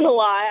 I'm not going to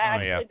lie. I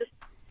Oh, yeah. actually just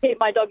keep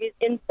my doggies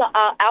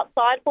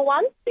outside for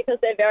once because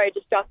they're very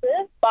destructive.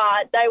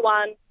 But day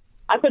one,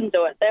 I couldn't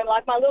do it. They're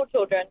like my little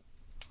children.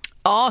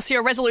 Oh, so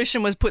your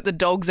resolution was put the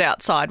dogs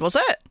outside, was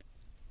it?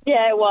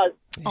 Yeah, it was.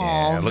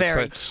 Oh, it looks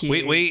very like-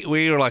 cute.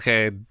 We were like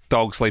a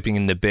dog sleeping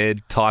in the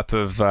bed type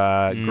of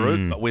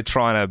group, but we're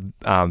trying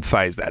to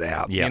phase that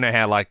out. Yeah. You know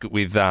how like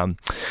with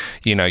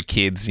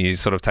kids, you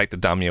sort of take the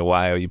dummy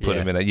away or you put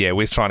them in a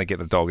we're trying to get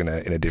the dog in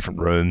a different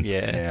room.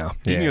 Yeah.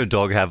 Didn't your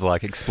dog have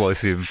like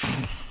explosive?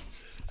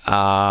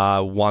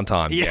 One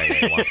time.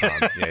 Yeah, one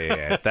time.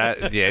 Yeah.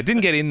 It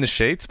didn't get in the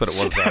sheets, but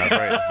it was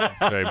very,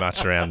 very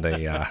much around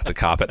the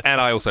carpet. And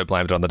I also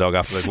blamed it on the dog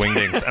after those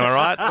wingdings. Am I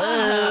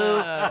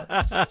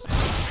right?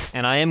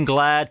 And I am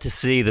glad to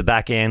see the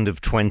back end of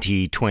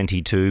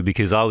 2022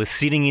 because I was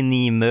sitting in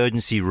the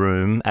emergency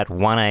room at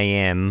 1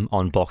 a.m.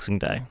 on Boxing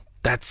Day.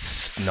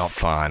 That's not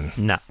fun.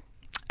 No.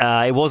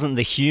 It wasn't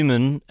the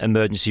human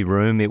emergency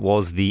room, it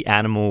was the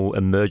animal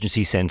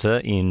emergency centre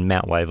in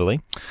Mount Waverley.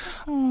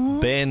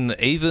 Ben,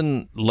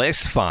 even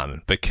less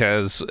fun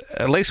because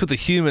at least with the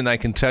human, they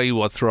can tell you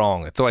what's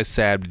wrong. It's always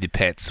sad with your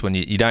pets when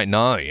you don't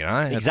know, you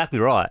know? Exactly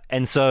right.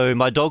 And so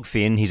my dog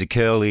Finn, he's a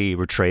curly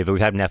retriever.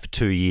 We've had him now for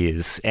 2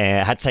 years. And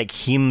I had to take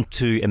him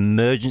to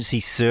emergency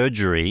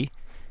surgery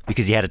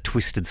because he had a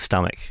twisted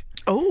stomach.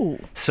 Oh.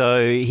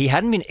 So he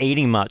hadn't been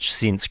eating much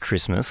since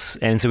Christmas,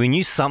 and so we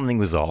knew something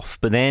was off.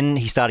 But then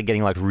he started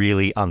getting like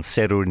really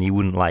unsettled and he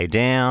wouldn't lay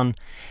down.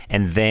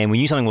 And then we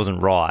knew something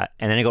wasn't right.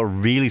 And then it got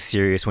really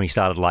serious when he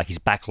started like his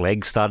back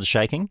legs started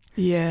shaking.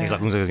 Yeah. He was like,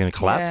 looks like he was going to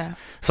collapse. Yeah.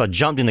 So I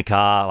jumped in the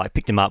car, like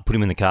picked him up, put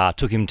him in the car,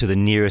 took him to the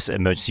nearest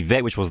emergency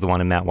vet, which was the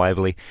one in Mount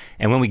Waverley.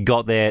 And when we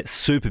got there,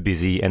 super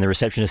busy, and the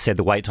receptionist said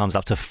the wait time's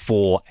up to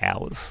 4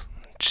 hours.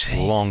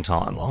 Jeez, long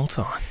time. that's a long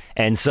time.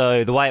 And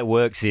so the way it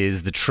works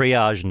is the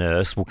triage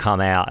nurse will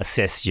come out,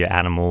 assess your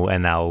animal,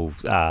 and they'll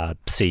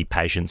see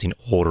patients in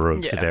order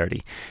of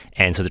severity.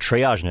 And so the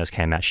triage nurse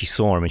came out, she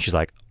saw him, and she's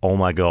like, oh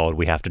my God,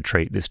 we have to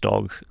treat this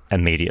dog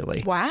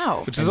immediately.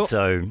 Wow. Which is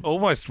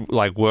almost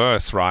like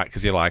worse, right?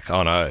 Because you're like,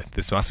 oh no,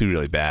 this must be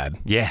really bad.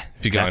 Yeah.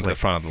 If you go into the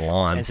front of the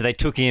line. And so they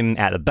took him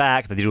out the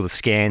back, they did all the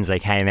scans, they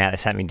came out, they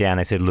sat me down,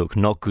 they said, look,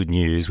 not good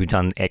news. We've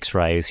done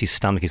x-rays, his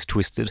stomach is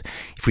twisted.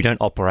 If we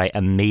don't operate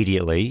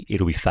immediately,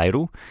 it'll be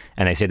fatal.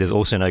 And they said there's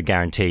also no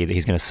guarantee that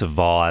he's going to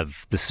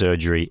survive the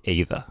surgery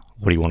either.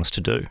 What do you want us to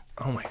do?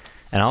 Oh my.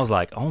 And I was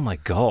like, oh my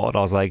God.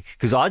 I was like,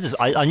 because I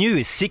knew he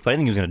was sick, but I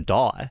didn't think he was going to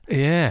die.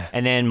 Yeah.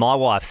 And then my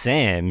wife,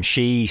 Sam,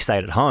 she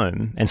stayed at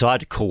home. And so I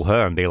had to call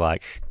her and be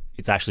like,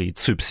 it's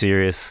super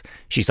serious.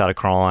 She started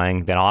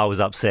crying. Then I was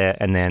upset.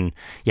 And then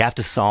you have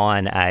to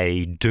sign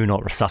a do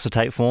not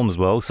resuscitate form as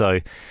well. So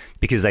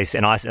because they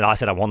said, and I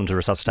said I want them to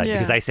resuscitate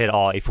because they said,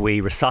 oh, if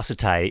we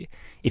resuscitate,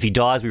 if he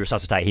dies, we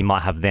resuscitate, he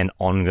might have then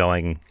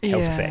ongoing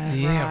health effects.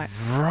 Yeah,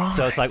 right.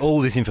 So it's like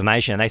all this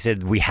information. And they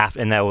said we have,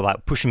 and they were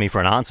like pushing me for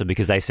an answer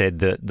because they said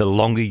that the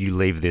longer you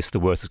leave this, the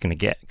worse it's going to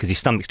get because his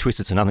stomach's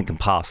twisted so nothing can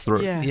pass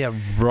through. Yeah,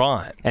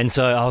 right. And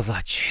so I was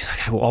like, geez,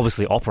 okay, well,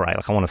 obviously operate.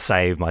 Like I want to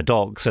save my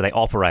dog. So they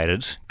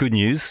operated. Good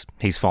news,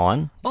 he's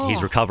fine.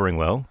 He's recovering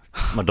well.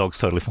 My dog's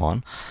totally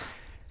fine.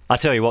 I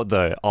tell you what,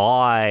 though,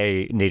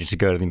 I needed to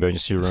go to the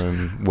emergency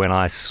room when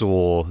I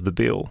saw the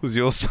bill. Was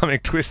your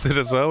stomach twisted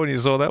as well when you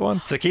saw that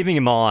one? So keeping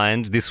in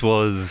mind, this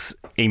was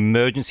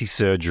emergency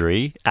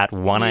surgery at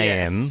 1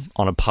 a.m.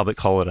 on a public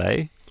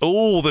holiday.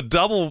 Oh, the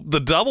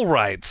double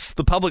rates,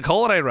 the public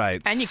holiday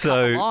rates. And you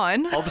cut the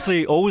line.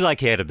 Obviously, all I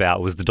cared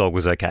about was the dog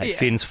was okay. Yeah.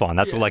 Finn's fine.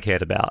 That's all I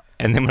cared about.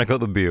 And then when I got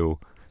the bill,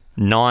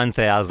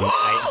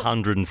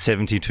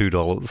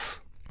 $9,872.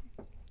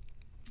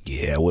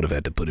 Yeah, I would have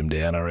had to put him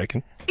down, I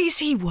reckon. Is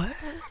he worth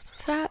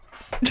that?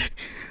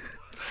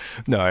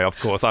 No, of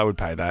course, I would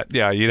pay that.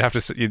 Yeah, you'd have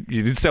to.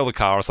 You'd sell the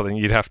car or something.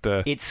 You'd have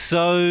to. It's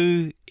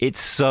so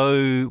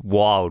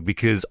wild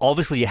because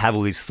obviously you have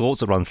all these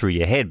thoughts that run through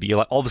your head, but you're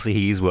like, obviously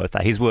he is worth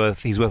that. He's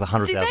worth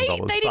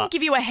 $100,000. They didn't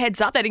give you a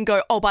heads up. They didn't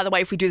go, oh, by the way,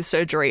 if we do the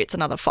surgery, it's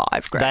another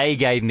 $5,000. They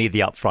gave me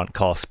the upfront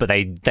cost, but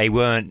they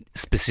weren't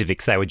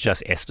specifics. They were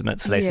just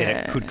estimates. So they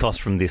said it could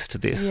cost from this to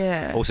this.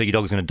 Yeah. Also, your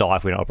dog's going to die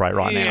if we don't operate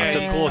right now. So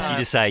of course you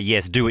just say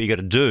yes, do what you got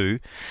to do.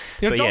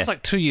 Your dog's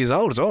like 2 years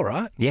old as well,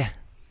 right? Yeah.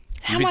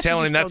 You'd be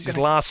telling him that's his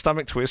last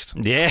stomach twist.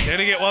 Yeah. You're going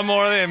to get one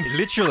more of them.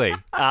 Literally.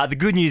 The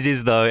good news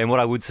is, though, and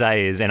what I would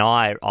say is, and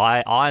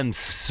I'm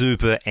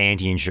super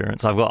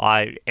anti-insurance.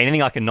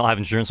 Anything I can not have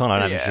insurance on, I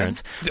don't have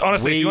insurance.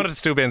 Honestly, if you wanted to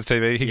steal Ben's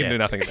TV, he can do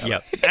nothing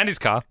about it. And his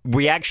car.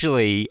 We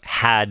actually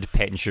had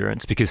pet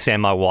insurance because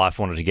Sam, my wife,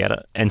 wanted to get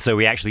it. And so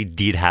we actually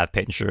did have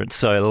pet insurance.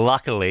 So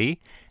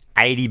luckily,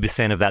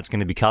 80% of that's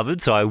going to be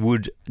covered. So I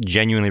would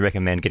genuinely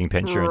recommend getting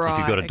pet insurance if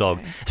you've got a dog,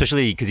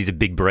 especially because he's a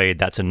big breed.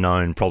 That's a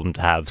known problem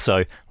to have.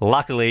 So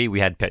luckily we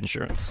had pet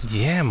insurance.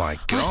 Yeah, my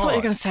God. I thought you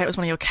were going to say it was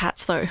one of your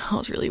cats, though. I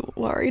was really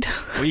worried.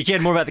 Well, you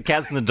cared more about the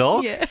cats than the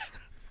dog? Yeah.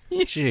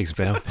 Jeez,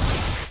 Belle.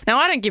 Now,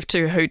 I don't give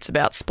two hoots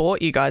about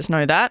sport. You guys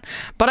know that.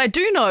 But I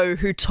do know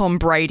who Tom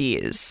Brady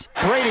is.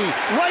 Brady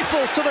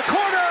rifles to the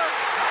corner.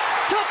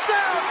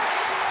 Touchdown.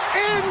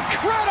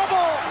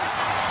 Incredible.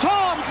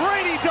 Tom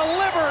Brady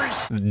delivers.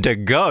 The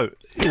GOAT.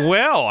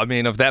 Well, I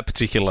mean, of that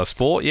particular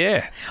sport,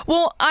 yeah.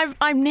 Well,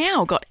 I've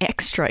now got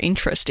extra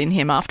interest in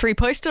him after he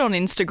posted on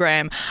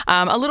Instagram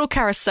a little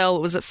carousel.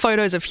 It was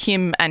photos of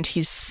him and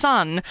his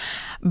son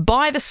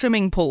by the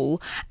swimming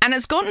pool, and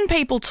it's gotten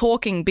people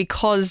talking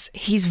because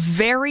he's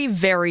very,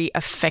 very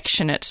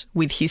affectionate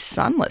with his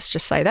son. Let's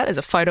just say that. There's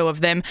a photo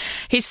of them.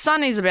 His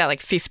son is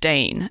about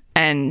 15,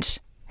 and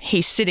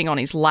he's sitting on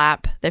his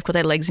lap. They've got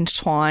their legs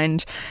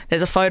intertwined.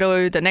 There's a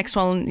photo, the next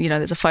one,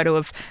 there's a photo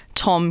of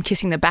Tom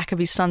kissing the back of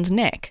his son's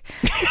neck.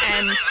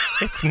 And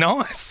it's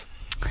nice.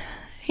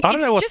 I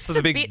don't know what's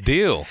the big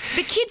deal.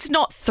 The kid's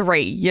not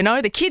 3,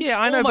 The kid's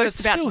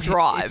almost about to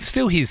drive. It's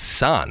still his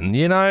son,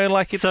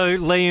 So,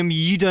 Liam,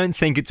 you don't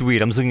think it's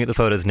weird. I'm just looking at the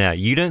photos now.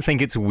 You don't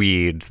think it's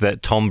weird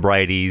that Tom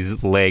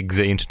Brady's legs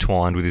are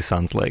intertwined with his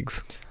son's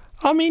legs?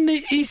 I mean,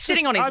 he's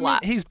sitting on his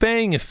lap. He's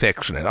being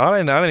affectionate.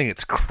 I don't think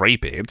it's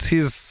creepy. It's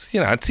his,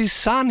 it's his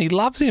son. He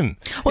loves him.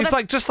 Well,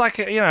 it's just like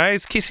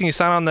he's kissing his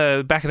son on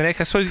the back of the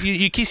neck. I suppose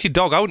you kiss your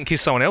dog. I wouldn't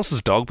kiss someone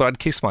else's dog, but I'd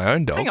kiss my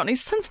own dog. Hang on, his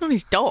son's not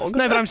his dog.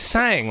 No, but I'm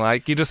saying,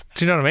 do you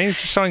know what I mean?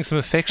 It's just showing some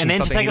affection. And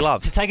then something he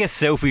loves. To take a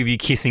selfie of you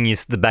kissing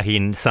the back of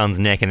your son's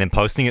neck and then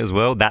posting it as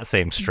well, that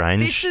seems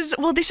strange.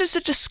 This is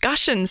the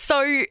discussion.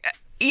 So,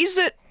 is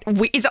it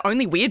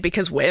only weird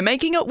because we're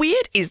making it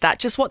weird? Is that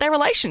just what their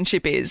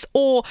relationship is?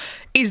 Or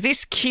is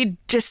this kid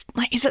just,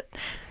 is it,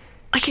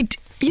 would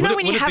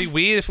it be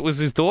weird if it was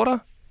his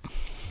daughter?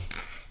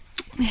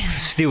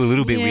 Still a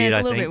little bit weird, I think. It's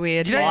a little bit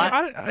weird.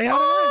 I don't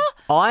know.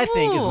 I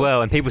think as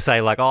well, and people say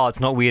it's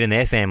not weird in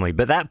their family,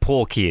 but that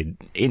poor kid,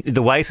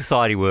 the way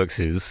society works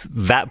is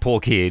that poor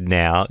kid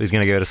now is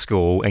going to go to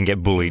school and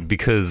get bullied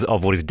because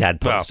of what his dad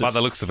posted. Well, by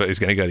the looks of it, he's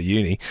going to go to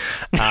uni.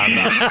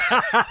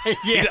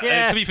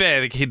 To be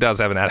fair, the kid does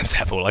have an Adam's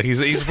apple.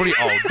 He's pretty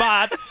old,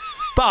 but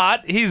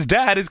his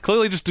dad is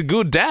clearly just a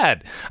good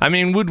dad. I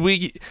mean, would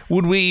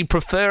we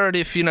prefer it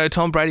if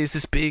Tom Brady is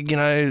this big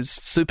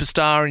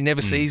superstar and he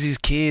never sees his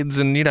kids,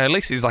 and at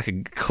least he's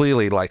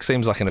clearly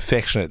seems like an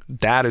affectionate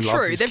dad who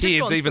loves his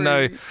kids, even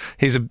though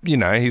he's a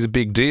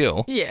big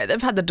deal. Yeah,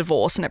 they've had the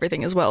divorce and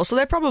everything as well, so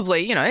they're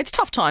probably it's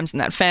tough times in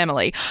that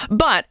family.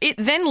 But it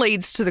then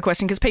leads to the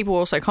question, because people are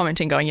also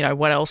commenting, going,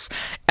 what else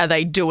are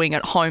they doing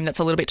at home that's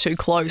a little bit too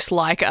close?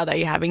 Are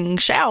they having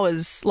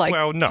showers?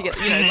 Well, no.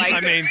 I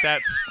mean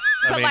that's.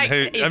 Is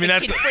the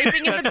kid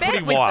sleeping in the bed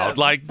pretty with wild.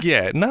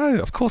 them?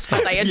 No, of course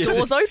not. Are they a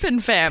doors open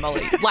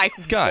family?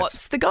 Guys,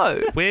 what's the go?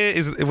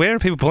 Where are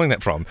people pulling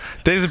that from?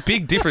 There's a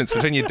big difference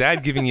between your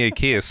dad giving you a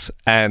kiss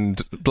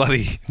and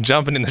bloody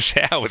jumping in the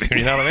shower with him.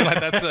 You know what I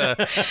mean?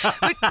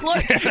 That's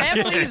close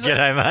families.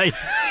 G'day,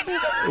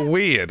 mate.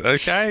 Weird.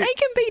 Okay. They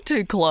can be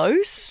too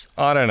close.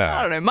 I don't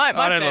know. My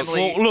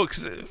family. Well, look,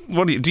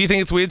 do you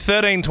think it's weird?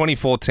 13,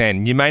 24,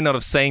 10. You may not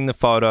have seen the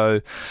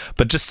photo,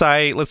 but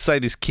let's say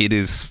this kid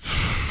is.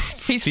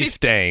 He's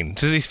 15.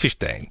 He's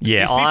 15.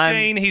 Yeah, he's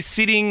 15. He's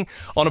sitting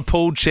on a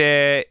pool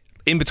chair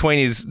in between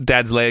his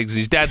dad's legs.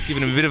 His dad's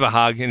giving him a bit of a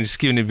hug and just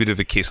giving him a bit of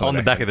a kiss on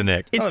the back of the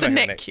neck. It's the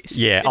neck kiss.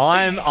 Yeah,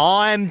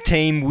 I'm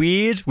team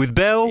weird with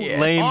Belle. Yeah.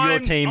 Liam, your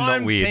team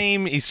not weird.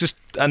 Team. He's just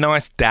a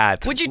nice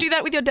dad. Would you do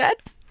that with your dad?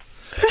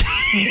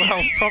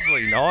 Well,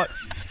 probably not.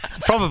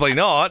 Probably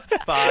not,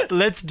 but...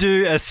 Let's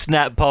do a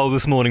snap poll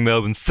this morning,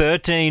 Melbourne.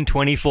 13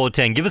 24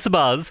 10. Give us a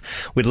buzz.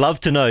 We'd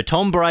love to know.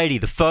 Tom Brady,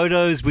 the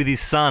photos with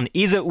his son.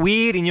 Is it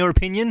weird, in your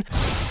opinion?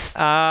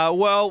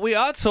 Well, we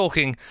are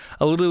talking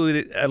a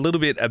little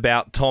bit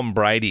about Tom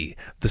Brady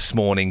this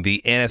morning,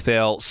 the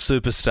NFL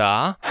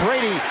superstar.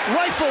 Brady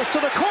rifles to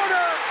the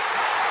corner.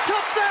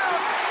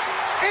 Touchdown!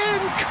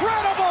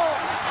 Incredible!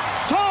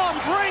 Tom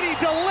Brady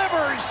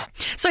delivers.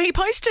 So he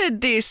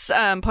posted this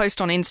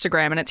post on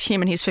Instagram, and it's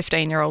him and his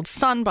 15-year-old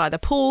son by the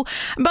pool.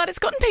 But it's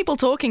gotten people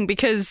talking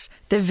because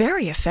they're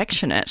very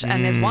affectionate.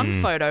 And there's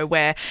one photo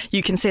where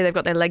you can see they've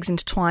got their legs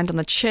intertwined on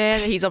the chair.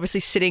 He's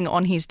obviously sitting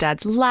on his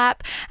dad's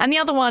lap. And the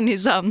other one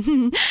is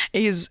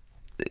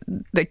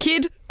the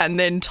kid, and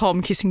then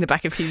Tom kissing the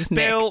back of his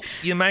neck. Bill,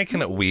 you're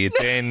making it weird.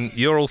 Ben,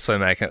 you're also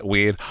making it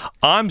weird.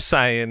 I'm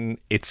saying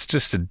it's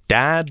just a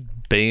dad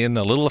being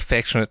a little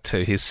affectionate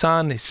to his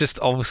son. He's just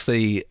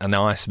obviously a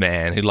nice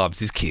man who loves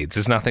his kids.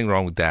 There's nothing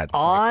wrong with that.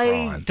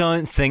 I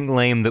don't think,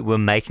 Liam, that we're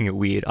making it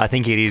weird. I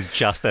think it is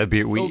just a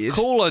bit weird. Well,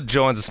 caller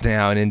joins us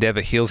now in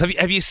Endeavour Hills.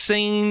 Have you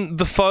seen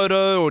the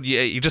photo, or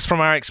just from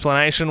our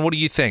explanation, what do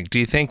you think? Do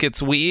you think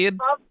it's weird?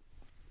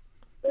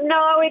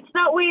 No, it's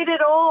not weird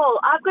at all.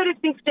 I've got a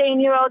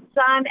 15-year-old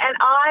son, and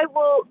I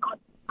will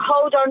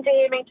hold on to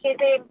him and kiss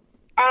him,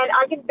 and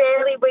I can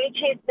barely reach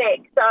his neck.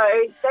 So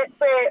that's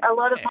where a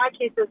lot of my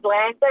kisses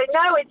land. So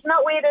no, it's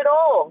not weird at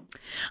all.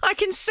 I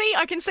can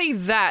see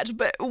that.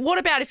 But what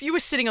about if you were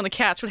sitting on the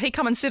couch? Would he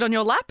come and sit on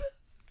your lap?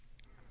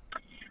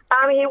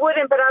 He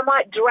wouldn't, but I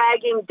might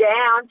drag him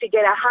down to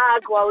get a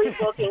hug while he's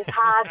walking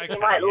past. Okay, he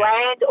might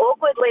land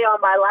awkwardly on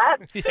my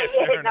lap.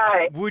 Yeah,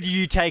 no. Would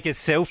you take a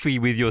selfie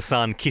with your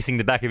son kissing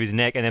the back of his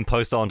neck and then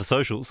post it onto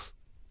socials?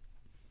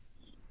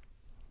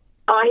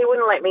 Oh, he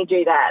wouldn't let me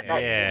do that.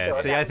 That's Yeah, for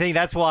sure. see, I think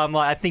that's why I'm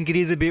like, I think it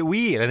is a bit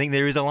weird. I think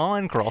there is a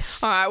line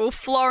crossed. All right, well,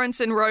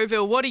 Florence in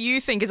Rowville, what do you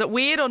think? Is it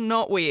weird or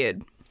not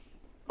weird?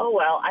 Oh,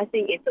 well, I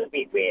think it's a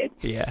bit weird.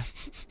 Yeah.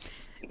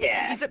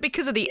 Yeah. Is it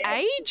because of the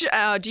age?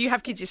 Do you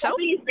have kids yourself?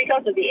 I think it's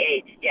because of the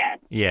age, yeah.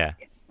 Yeah.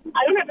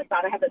 I don't have a son,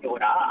 I have a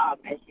daughter,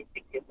 and she's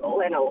 6 years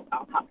old, and I'll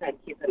have to have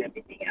kids and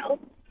everything else.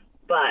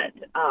 But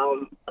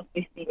a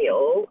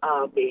 15-year-old,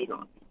 maybe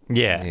not.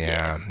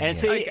 Yeah. And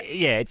see,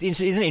 isn't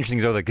it interesting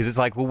as well, because it's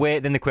like, well,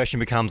 then the question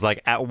becomes like,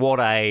 at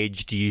what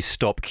age do you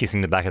stop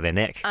kissing the back of their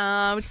neck?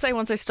 I would say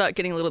once they start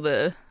getting a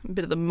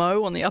bit of the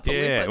mo on the upper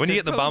lip. Yeah, when you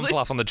get the bum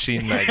fluff on the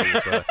chin, maybe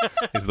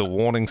is the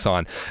warning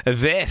sign.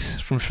 Yvette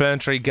from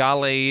Ferntree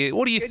Gully,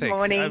 what do you think? Good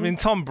morning. I mean,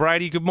 Tom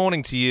Brady, good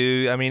morning to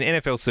you. I mean,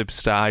 NFL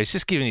superstar, he's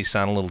just giving his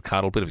son a little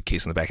cuddle, bit of a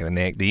kiss on the back of the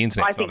neck. The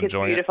internet's I think not it's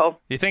enjoying beautiful.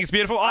 it. You think it's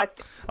beautiful? I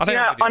think You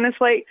know, I'm with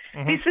you. honestly,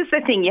 this is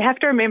the thing. You have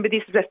to remember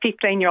this is a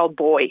 15-year-old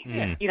boy,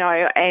 you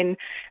know, and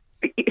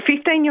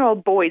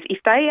 15-year-old boys, if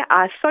they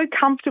are so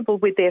comfortable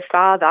with their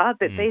father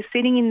that they're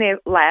sitting in their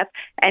lap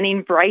and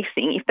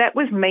embracing, if that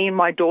was me and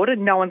my daughter,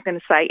 no one's going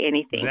to say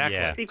anything. Exactly.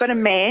 So you've got a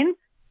man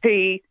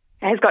who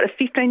has got a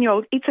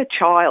 15-year-old, it's a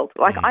child.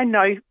 Like, I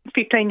know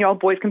 15-year-old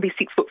boys can be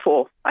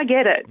 6'4". I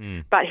get it.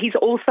 But he's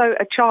also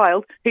a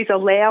child who's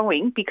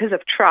allowing, because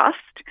of trust,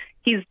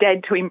 his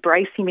dad to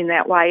embrace him in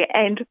that way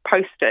and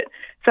post it.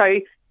 So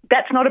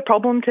that's not a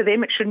problem to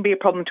them. It shouldn't be a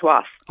problem to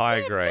us. I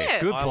agree.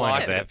 Good I point,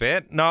 like Yvette. that,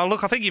 Vet. No,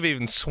 look, I think you've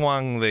even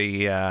swung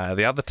the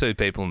other two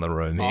people in the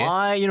room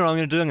here. You know what I'm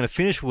going to do? I'm going to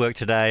finish work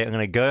today. I'm going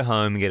to go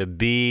home and get a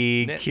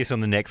big kiss on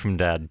the neck from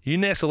Dad. You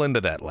nestle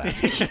into that, lad.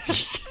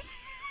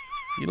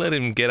 You let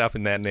him get up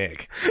in that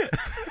neck.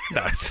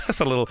 No, it's just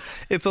a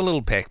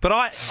little peck. But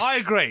I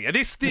agree.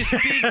 This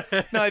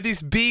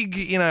big,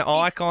 you know,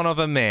 icon of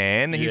a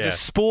man. He's a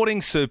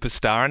sporting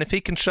superstar, and if he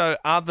can show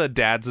other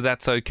dads that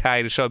that's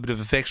okay to show a bit of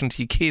affection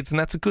to your kids, and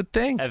that's a good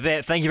thing.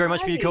 Yvette, thank you very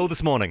much for your call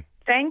this morning.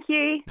 Thank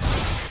you.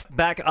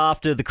 Back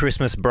after the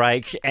Christmas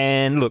break,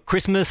 and look,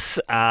 Christmas,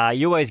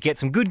 you always get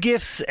some good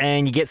gifts,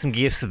 and you get some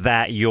gifts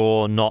that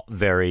you're not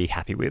very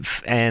happy with.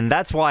 And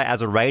that's why,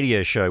 as a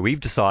radio show, we've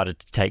decided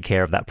to take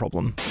care of that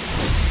problem.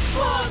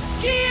 Swap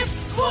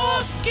gifts,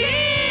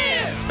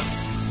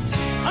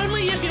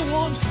 only if you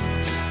want.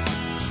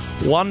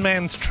 One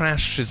man's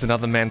trash is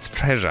another man's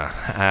treasure,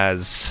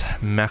 as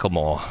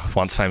Macklemore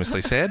once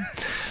famously said.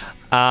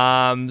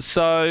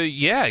 So,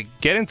 yeah,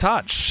 get in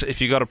touch if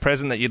you got a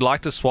present that you'd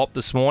like to swap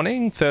this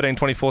morning, 13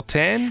 24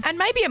 10. And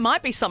maybe it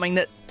might be something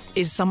that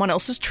is someone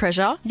else's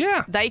treasure.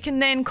 Yeah. They can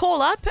then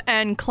call up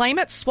and claim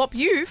it, swap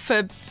you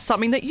for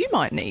something that you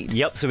might need.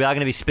 Yep, so we are going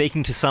to be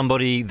speaking to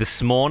somebody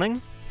this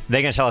morning.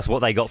 They're going to tell us what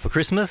they got for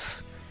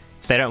Christmas.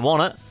 They don't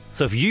want it.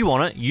 So if you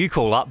want it, you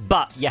call up,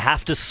 but you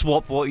have to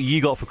swap what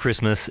you got for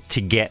Christmas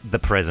to get the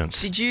present.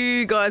 Did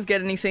you guys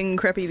get anything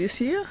crappy this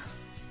year?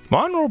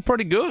 Mine were all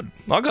pretty good.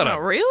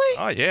 Really?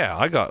 Oh, yeah.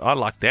 I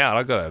lucked out.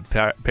 I got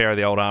a pair of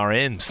the old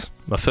RMs.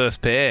 My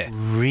first pair.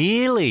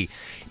 Really?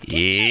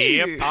 Did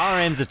you?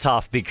 RMs are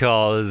tough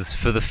because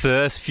for the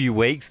first few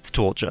weeks, it's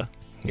torture.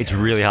 It's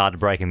really hard to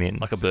break them in.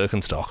 Like a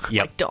Birkenstock.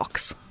 Yep. Like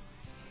Docs.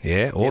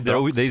 Yeah, or they're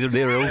all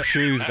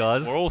shoes,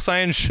 guys. We're all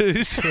saying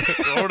shoes.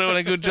 We're all doing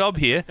a good job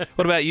here.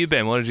 What about you,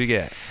 Ben? What did you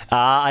get?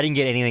 I didn't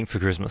get anything for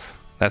Christmas.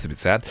 That's a bit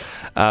sad.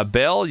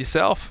 Belle,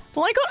 yourself?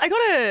 Well, I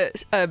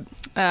got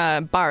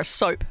a bar of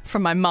soap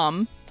from my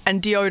mum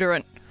and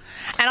deodorant.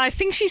 And I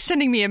think she's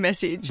sending me a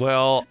message.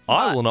 Well,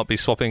 I will not be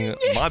swapping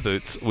my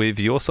boots with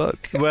your soap.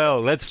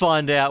 Well, let's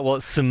find out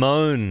what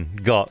Simone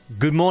got.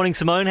 Good morning,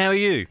 Simone. How are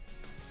you?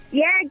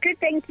 Yeah, good,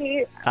 thank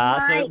you. So-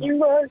 My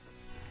in-laws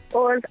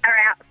are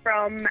out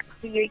from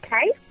the UK.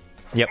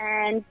 Yep.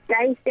 And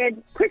they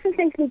said Christmas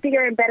seems to be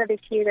bigger and better this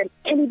year than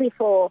any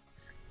before.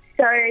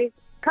 So a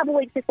couple of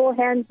weeks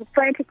beforehand,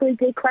 frantically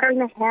decluttering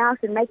the house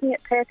and making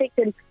it perfect.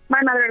 And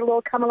my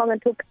mother-in-law come along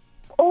and took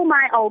all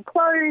my old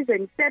clothes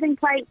and serving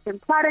plates and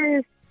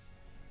platters.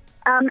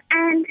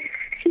 And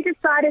she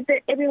decided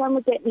that everyone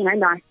would get,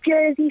 nice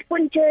jerseys,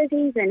 footy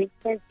jerseys and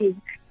expensive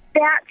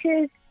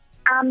vouchers.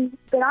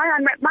 But I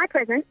unwrapped my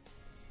present.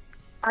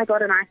 I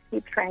got an ice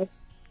cube tray.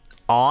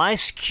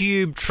 Ice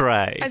cube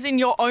tray? As in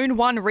your own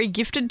one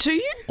re-gifted to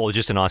you? Or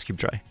just an ice cube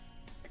tray?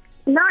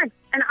 No,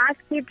 an ice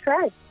cube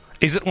tray.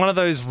 Is it one of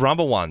those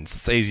rubber ones?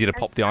 It's easier to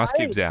pop the ice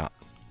cubes out.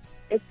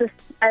 It's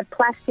a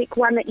plastic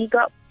one that you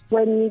got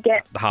when you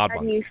get The hard a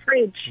ones. new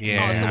fridge.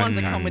 Yeah. Oh, it's the ones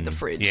that come with the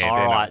fridge. Yeah,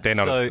 All right, they're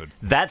not so as good.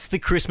 that's the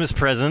Christmas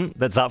present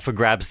that's up for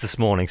grabs this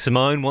morning.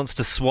 Simone wants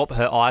to swap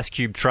her ice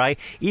cube tray.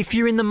 If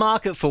you're in the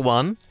market for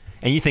one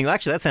and you think, well,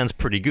 actually, that sounds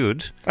pretty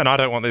good. And I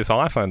don't want this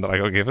iPhone that I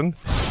got given.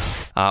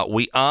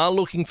 We are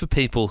looking for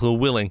people who are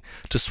willing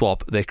to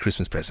swap their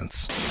Christmas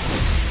presents.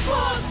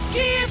 Swap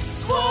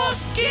gifts,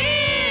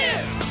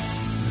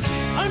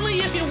 only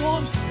if you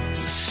want.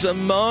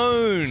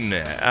 Simone,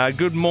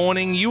 good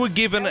morning. You were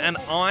given an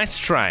ice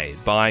tray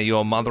by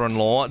your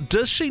mother-in-law.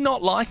 Does she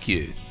not like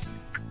you?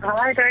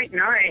 I don't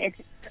know.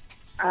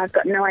 I've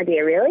got no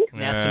idea, really.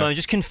 Now, Simone,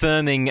 just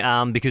confirming,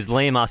 because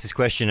Liam asked this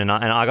question, and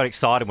I got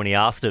excited when he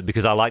asked it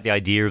because I like the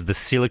idea of the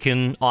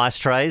silicone ice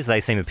trays.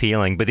 They seem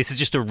appealing, but this is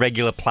just a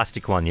regular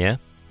plastic one, yeah?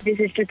 This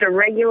is just a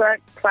regular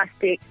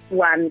plastic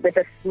one with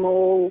a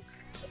small,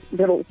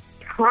 little,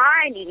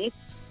 tiny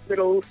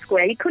little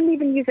square. You couldn't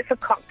even use it for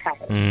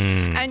cocktails.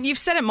 And you've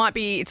said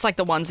it's like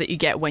the ones that you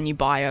get when you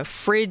buy a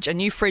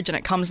new fridge, and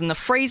it comes in the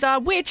freezer,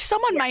 which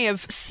someone may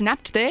have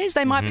snapped theirs.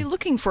 They might be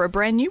looking for a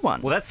brand new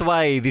one. Well, that's the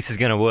way this is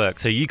going to work.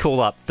 So you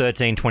call up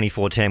 13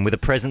 24 10 with a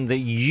present that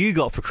you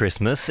got for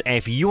Christmas, and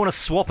if you want to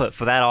swap it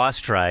for that ice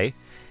tray,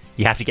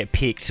 you have to get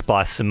picked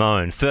by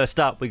Simone. First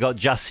up, we got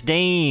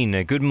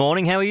Justine. Good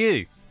morning. How are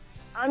you?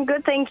 I'm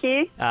good, thank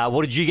you.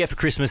 What did you get for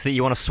Christmas that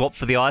you want to swap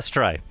for the ice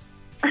tray?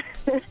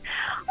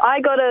 I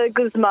got a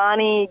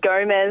Guzmani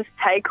Gomez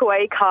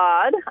takeaway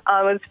card. It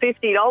was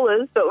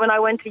 $50, but when I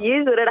went to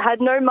use it, it had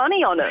no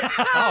money on it.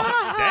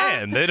 Oh,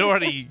 damn. They'd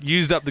already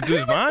used up the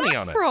Guzmani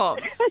on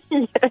it.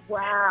 Yeah.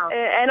 Wow.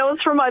 And it was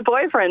from my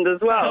boyfriend as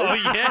well. Oh,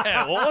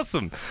 yeah.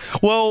 Awesome.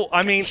 Well,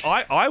 I mean,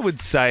 I would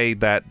say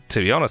that,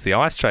 to be honest, the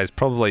ice tray is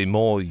probably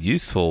more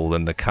useful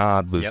than the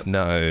card with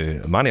no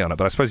money on it.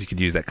 But I suppose you could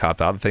use that card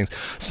for other things.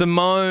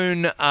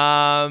 Simone,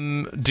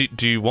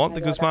 do you want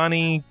the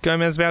Guzmani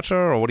Gomez voucher,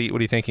 or what are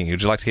you thinking?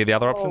 Would you like to hear the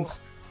other options?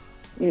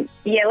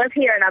 Yeah, let's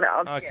hear another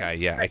option. Okay,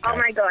 yeah, okay. Oh,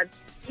 my God.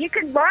 You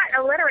could write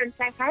a letter and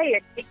say,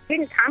 hey, it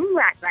didn't come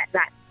like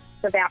that,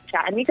 the voucher,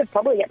 and you could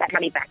probably get that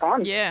money back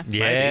on. Yeah,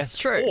 it's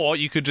true. Or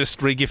you could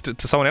just re-gift it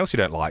to someone else you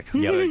don't like,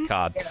 the other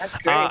card. Yeah, that's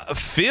true.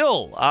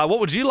 Phil, what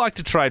would you like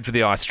to trade for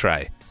the ice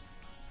tray?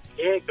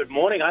 Yeah, good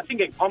morning. I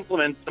think it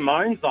complements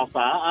Simone's offer.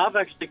 I've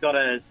actually got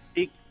a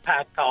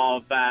 6-pack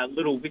of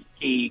little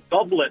whiskey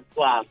goblet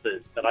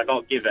glasses that I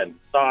got given.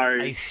 So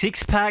A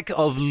 6-pack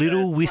of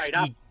little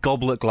whiskey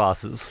goblet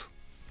glasses.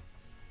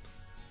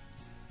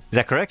 Is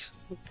that correct?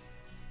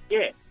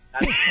 Yeah.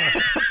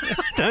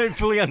 Don't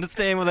fully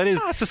understand what that is.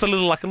 Oh, it's just a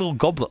little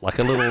goblet, like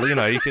a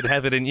little, you could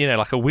have it in,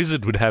 like a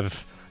wizard would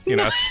have,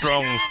 a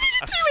strong...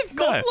 with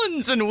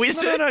goblins and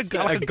wizards.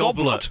 No, like a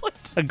goblet.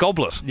 A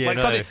goblet. Yeah, like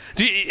something.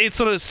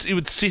 It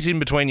would sit in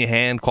between your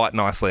hand quite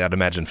nicely, I'd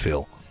imagine,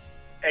 Phil.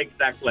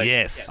 Exactly.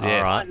 Yes, Yeah.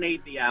 yes. I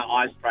need the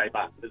ice tray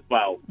bucket as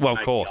well. Well,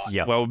 of course.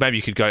 Well, maybe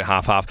you could go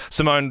half-half.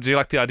 Simone, do you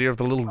like the idea of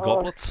the little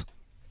goblets?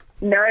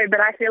 No, but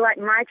I feel like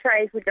my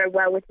trays would go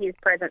well with his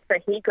present, so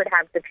he could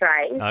have the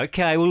trays.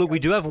 Okay, well, look, we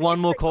do have one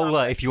more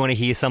caller if you want to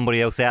hear somebody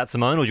else out,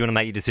 Simone, or do you want to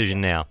make your decision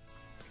now?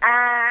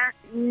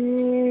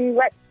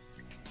 Let's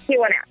hear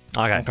one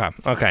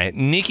out. Okay.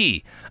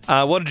 Nikki,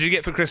 what did you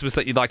get for Christmas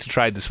that you'd like to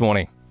trade this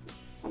morning?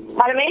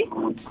 Pardon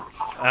me?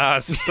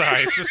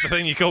 Sorry, it's just the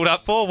thing you called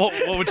up for.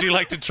 What would you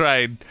like to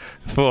trade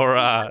for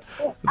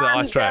the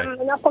ice tray?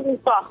 Monopoly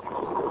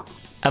socks.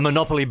 A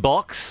Monopoly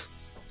box?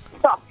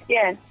 Socks,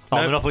 yeah. Oh,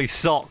 Monopoly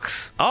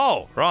socks.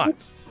 Oh, right.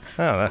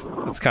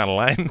 Oh, that's kind of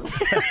lame.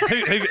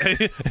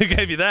 who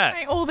gave you that?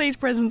 Take all these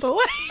presents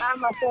away.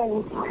 My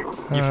friend.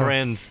 Your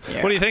friend.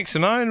 What do you think,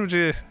 Simone? Would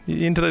you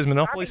into those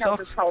Monopoly I think I'll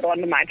socks? just hold on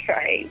to my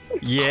tray.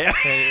 Yeah.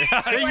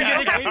 So you're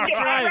going to keep the I'd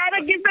tray.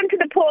 rather give them to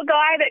the poor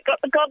guy that got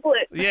the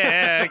goblet.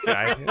 Yeah,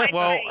 okay.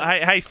 Well,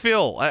 hey,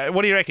 Phil,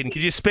 what do you reckon?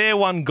 Could you spare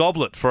one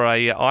goblet for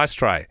a ice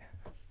tray?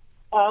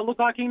 Look,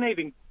 I can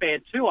even spare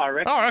 2, I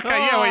reckon. Oh, okay,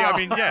 yeah, well, I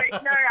mean, yeah. No,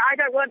 I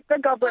don't want the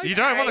goblet. You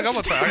don't want the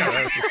goblet tray?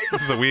 Okay,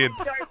 this is a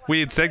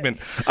weird segment.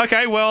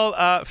 Okay,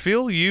 well,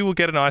 Phil, you will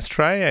get an ice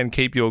tray and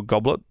keep your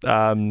goblet.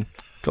 Got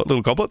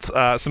little goblets.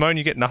 Simone,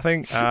 you get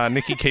nothing.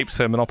 Nikki keeps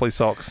her Monopoly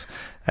socks.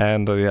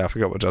 And, I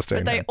forgot what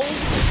Justine But they had. all...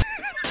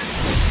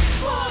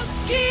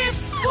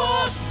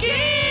 Swap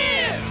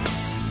gifts.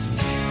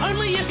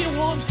 Only if you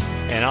want.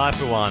 And I,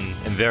 for one,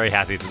 am very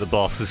happy that the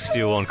boss is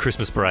still on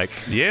Christmas break.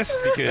 Yes,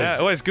 because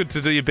always good to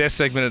do your best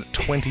segment at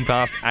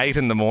 8:20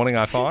 in the morning,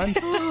 I find.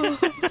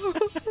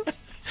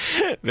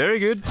 Very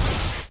good.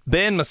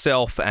 Ben,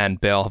 myself,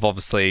 and Belle have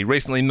obviously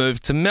recently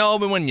moved to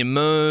Melbourne. When you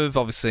move,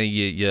 obviously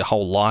your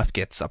whole life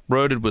gets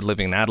uprooted. We're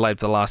living in Adelaide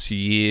for the last few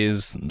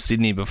years,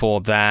 Sydney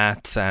before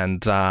that,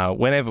 and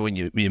when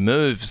you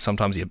move,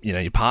 sometimes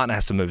your partner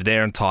has to move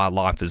their entire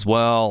life as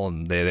well,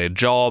 and their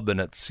job, and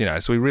it's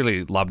so we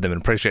really love them and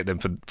appreciate them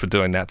for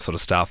doing that sort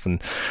of stuff.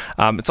 And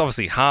it's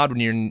obviously hard when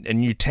you're in a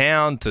new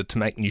town to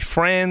make new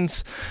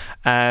friends,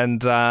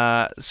 and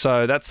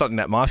so that's something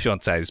that my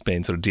fiance has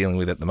been sort of dealing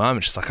with at the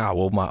moment. She's like,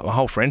 my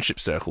whole friendship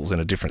circle's in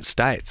a different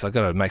state, so I've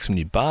got to make some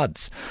new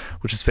buds,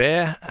 which is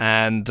fair.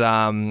 And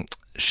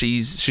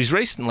she's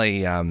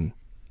recently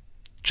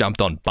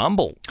jumped on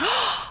Bumble.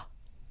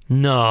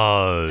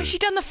 No. Has she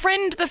done the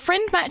friend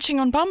matching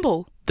on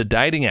Bumble? The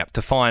dating app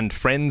to find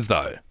friends,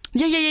 though.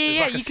 Yeah. There's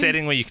like a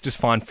setting where you can just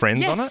find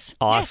friends on it.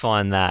 I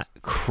find that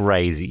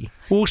crazy.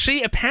 Well,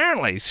 she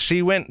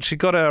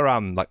got her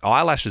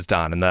eyelashes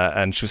done,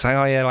 and she was saying,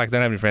 don't have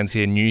any friends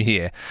here, new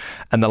here,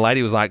 and the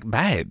lady was like,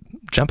 babe,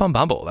 jump on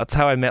Bumble. That's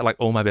how I met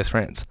all my best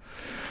friends.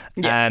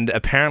 Yeah. And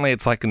apparently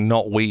it's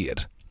not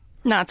weird.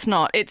 No, it's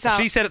not. It's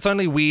She said it's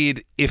only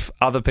weird if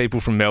other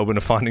people from Melbourne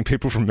are finding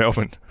people from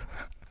Melbourne.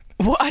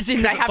 Well, as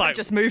in they It's haven't like-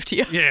 just moved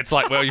here. Yeah, it's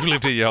like, well, you've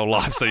lived here your whole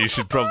life, so you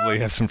should probably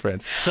have some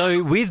friends.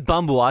 So with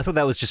Bumble, I thought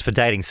that was just for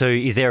dating. So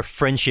is there a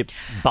friendship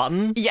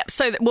button? Yep.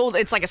 So,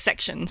 it's like a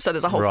section. So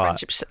there's a whole Right.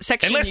 friendship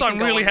section. Unless You can I'm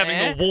go really on having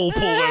there. a wall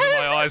pulled over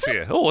my eyes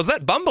here. Oh, is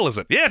that Bumble, is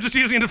it? Yeah, just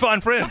using it to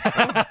find friends.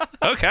 Oh,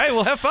 okay,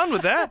 well, have fun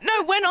with that.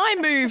 No, when I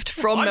moved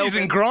from I'm Melbourne,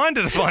 using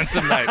Grindr to find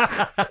some mates.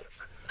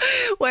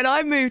 when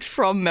I moved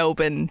from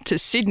Melbourne to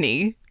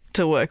Sydney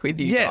to work with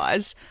you Yes.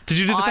 guys. Did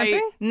you do the same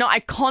thing? No, I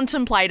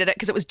contemplated it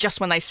because it was just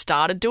when they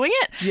started doing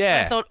it. Yeah.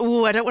 And I thought,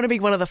 I don't want to be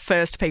one of the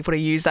first people to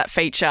use that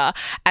feature.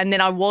 And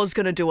then I was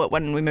going to do it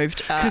when we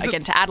moved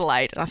again to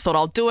Adelaide. And I thought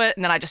I'll do it.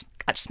 And then I just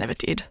never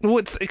did. Well,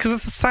 it's because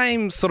it's the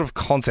same sort of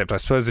concept, I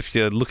suppose. If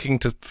you're looking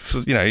to,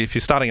 if you're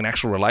starting an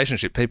actual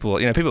relationship,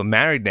 people are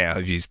married now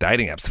who've used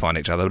dating apps to find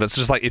each other. But it's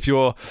just like if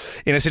you're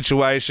in a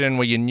situation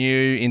where you're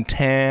new in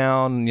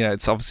town,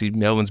 it's obviously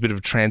Melbourne's a bit of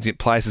a transient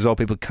place as well.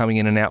 People coming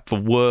in and out for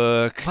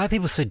work. Why are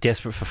people so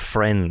desperate for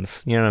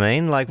friends? You know what I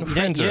mean? Like,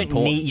 Friends are you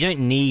important. don't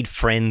need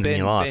friends in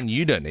your life. Ben,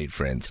 you don't need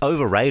friends.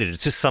 Overrated.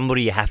 It's just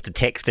somebody you have to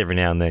text every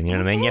now and then. You know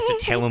what I mean? You have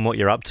to tell them what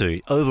you're up to.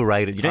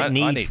 Overrated. You don't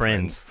I need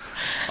friends.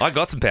 I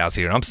got some pals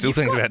here, and I'm still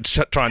thinking about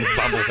trying this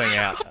Bumble thing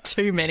out.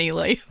 Too many,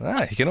 Lee.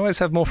 You can always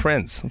have more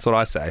friends. That's what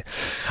I say.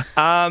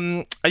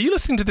 Are you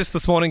listening to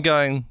this morning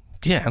going,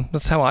 yeah,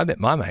 that's how I met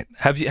my mate?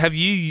 Have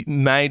you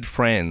made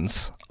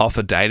friends off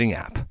a dating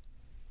app?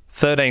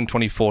 13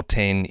 24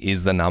 10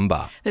 is the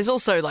number. There's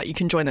also you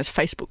can join those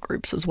Facebook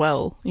groups as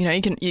well.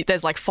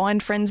 There's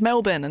Find Friends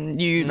Melbourne and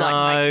you make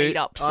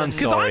meetups. I'm and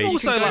sorry. I'm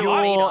also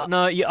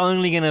you're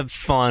only going to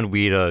find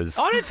weirdos.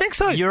 I don't think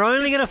so. You're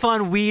only going to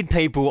find weird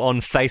people on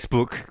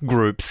Facebook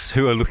groups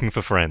who are looking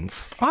for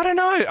friends. I don't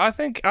know. I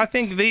think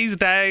these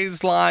days,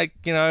 the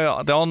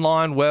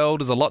online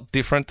world is a lot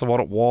different to what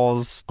it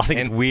was. I think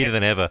it's weirder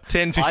than ever.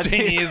 10,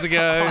 15 years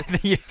ago.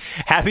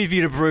 Happy for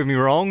you to prove me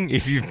wrong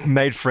if you've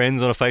made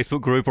friends on a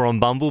Facebook group or on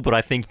Bumble, but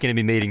I think you're going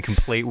to be meeting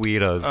complete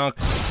weirdos.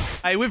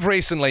 Hey, we've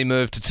recently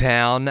moved to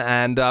town,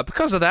 and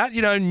because of that,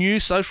 new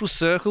social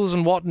circles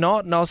and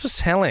whatnot. And I was just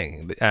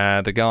telling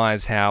the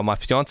guys how my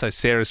fiancée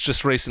Sarah's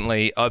just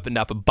recently opened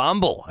up a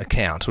Bumble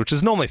account, which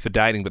is normally for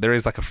dating, but there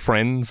is a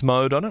friends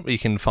mode on it where you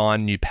can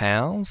find new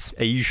pals.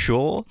 Are you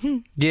sure?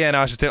 Yeah,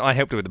 no, I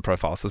helped her with the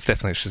profile, so it's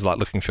definitely she's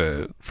looking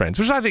for friends,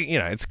 which I think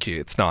it's cute,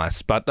 it's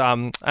nice, but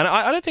and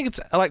I don't think it's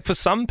for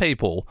some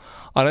people,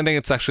 I don't think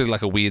it's actually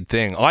a weird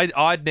thing.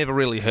 I'd never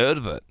really heard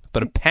of it.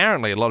 But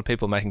apparently a lot of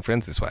people are making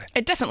friends this way.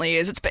 It definitely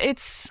is.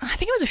 It's. I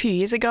think it was a few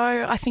years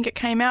ago, I think it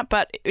came out,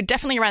 but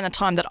definitely around the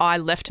time that I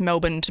left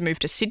Melbourne to move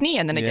to Sydney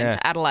and then again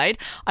to Adelaide,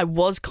 I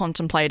was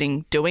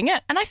contemplating doing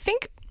it. And I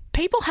think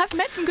people have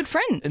met some good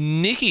friends.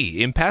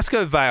 Nikki, in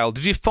Pascoe Vale,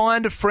 did you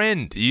find a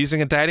friend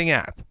using a dating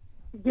app?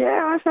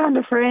 Yeah, I found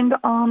a friend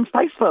on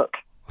Facebook.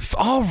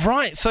 Oh,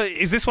 right. So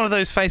is this one of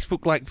those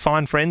Facebook,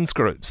 find friends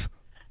groups?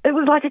 It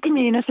was like a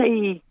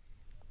community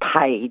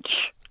page.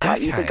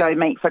 You could go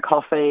meet for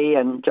coffee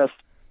and just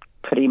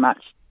pretty much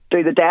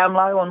do the down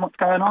low on what's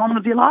going on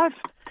with your life.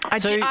 I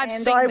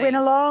went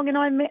along and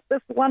I met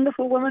this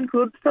wonderful woman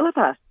called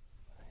Philippa.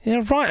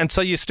 Yeah, right. And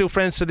so you're still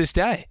friends to this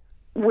day?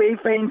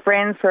 We've been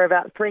friends for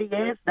about 3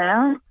 years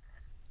now.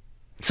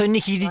 So,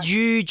 Nikki, did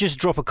you just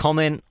drop a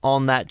comment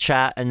on that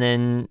chat and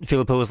then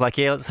Philippa was like,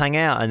 yeah, let's hang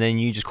out, and then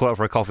you just caught up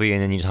for a coffee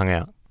and then you just hung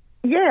out?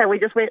 Yeah, we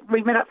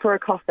met up for a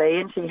coffee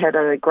and she had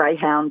a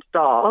greyhound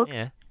dog.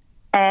 Yeah.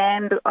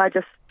 And I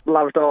just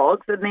love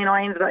dogs, and then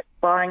I ended up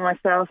buying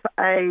myself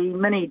a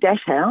mini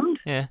dachshund.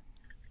 Yeah.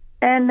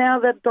 And now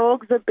the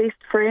dogs are best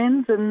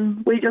friends,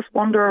 and we just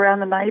wander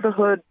around the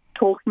neighbourhood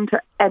talking to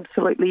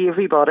absolutely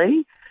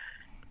everybody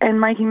and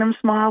making them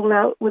smile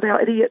with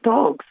our idiot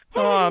dogs.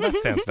 Oh,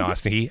 that sounds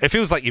nice, Nikki. It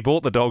feels like you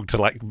bought the dog to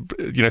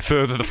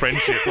further the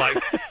friendship.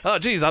 Oh,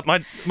 geez,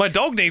 my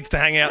dog needs to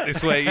hang out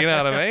this way. You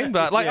know what I mean?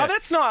 But oh,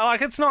 that's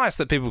nice. It's nice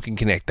that people can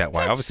connect that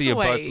way. That's Obviously, you're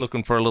both sweet.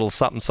 looking for a little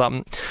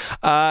something.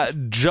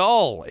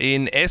 Joel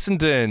in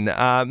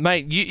Essendon,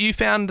 mate, you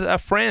found a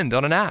friend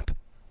on an app.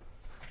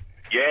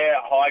 Yeah,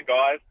 hi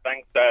guys.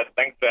 Thanks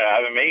for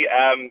having me.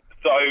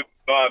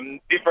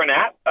 Different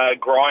app,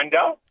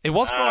 Grindr. It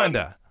was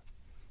Grindr.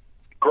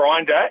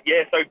 Grindr,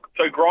 yeah.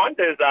 So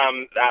Grindr's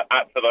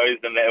app for those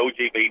in the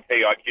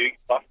LGBTIQ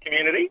plus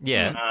community.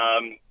 Yeah.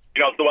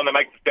 It's the one that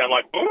makes it sound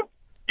like boom.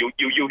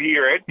 You'll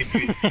hear it if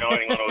you know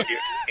anyone or hear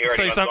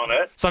anyone's on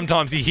it.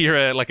 Sometimes you hear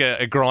a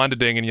Grindr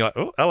ding and you're like,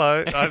 oh,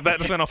 hello, that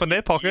just went off in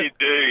their pocket. You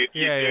do.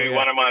 Yeah.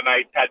 One of my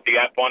mates had the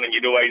app on, and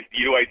you'd always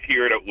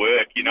hear it at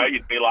work.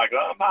 You'd be like,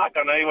 oh, Mark,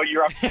 I know what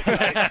you're up to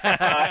today.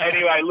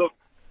 Anyway, look.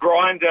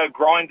 Grindr's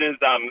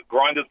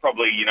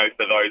probably,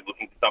 for those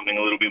looking for something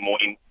a little bit more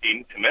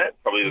intimate,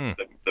 probably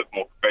the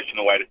more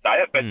professional way to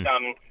say it. But,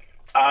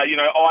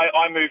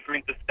 I moved for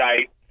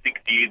interstate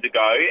 6 years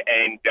ago,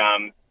 and,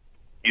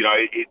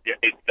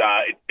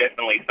 it's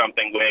definitely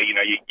something where, you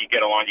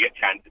get along, you get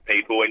chatting to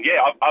people. And, yeah,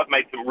 I've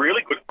made some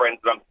really good friends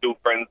that I'm still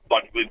friends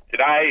with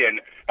today,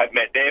 and I've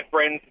met their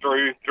friends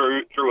through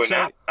an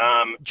app.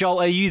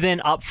 Joel, are you then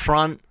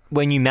upfront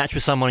when you match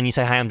with someone and you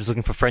say, hey, I'm just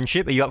looking for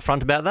friendship? Are you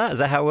upfront about that? Is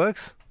that how it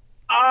works?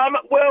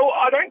 Well,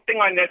 I don't think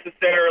I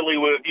necessarily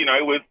was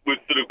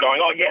sort of going,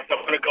 oh yes,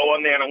 I'm going to go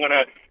on there and I'm going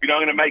to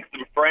make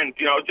some friends.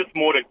 You know, it was just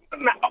more to,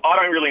 I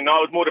don't really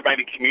know. It was more to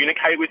maybe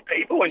communicate with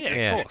people and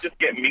just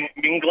get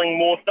mingling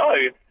more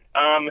so.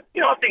 I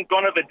think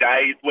gone are the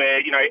days where,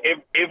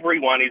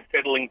 everyone is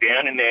settling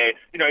down in their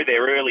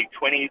early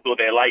 20s or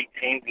their late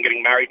teens and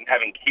getting married and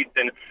having kids,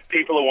 and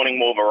people are wanting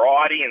more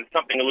variety and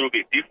something a little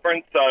bit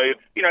different. So,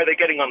 they're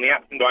getting on the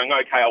apps and going,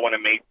 okay, I want to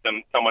meet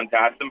someone to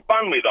have some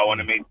fun with. I want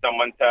to meet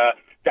someone to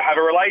have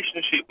a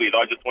relationship with.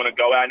 I just want to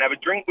go out and have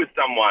a drink with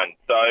someone.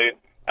 So,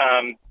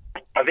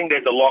 I think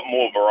there's a lot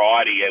more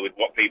variety with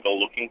what people are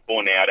looking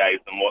for nowadays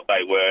than what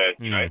they were,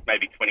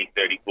 maybe 20,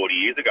 30, 40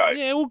 years ago.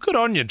 Yeah, well, good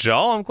on you,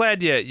 Joel. I'm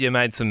glad you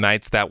made some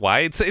mates that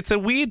way. It's a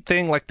weird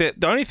thing. Like, the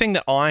only thing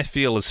that I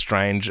feel is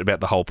strange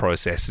about the whole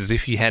process is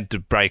if you had to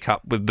break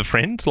up with the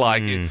friend.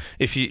 Like,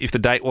 if the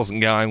date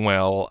wasn't going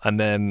well and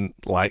then,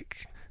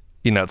 like...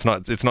 it's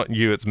not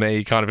you, it's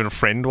me, kind of in a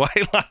friend way.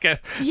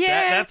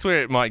 That's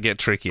where it might get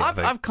tricky, I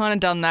think. I've kind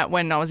of done that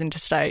when I was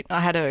interstate.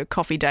 I had a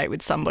coffee date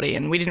with somebody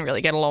and we didn't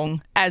really get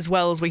along as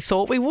well as we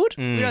thought we would.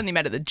 We'd only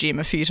met at the gym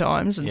a few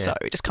times, and so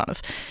we just kind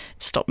of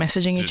stopped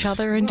messaging each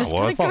other and just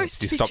kind of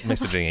ghosted you stopped each other.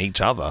 messaging each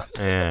other.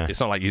 Yeah. It's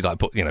not like you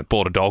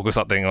bought a dog or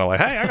something and were like,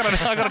 hey, I got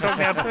a dog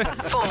now too.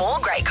 For more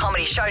great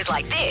comedy shows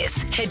like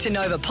this, head to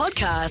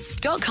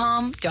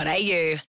novapodcasts.com.au.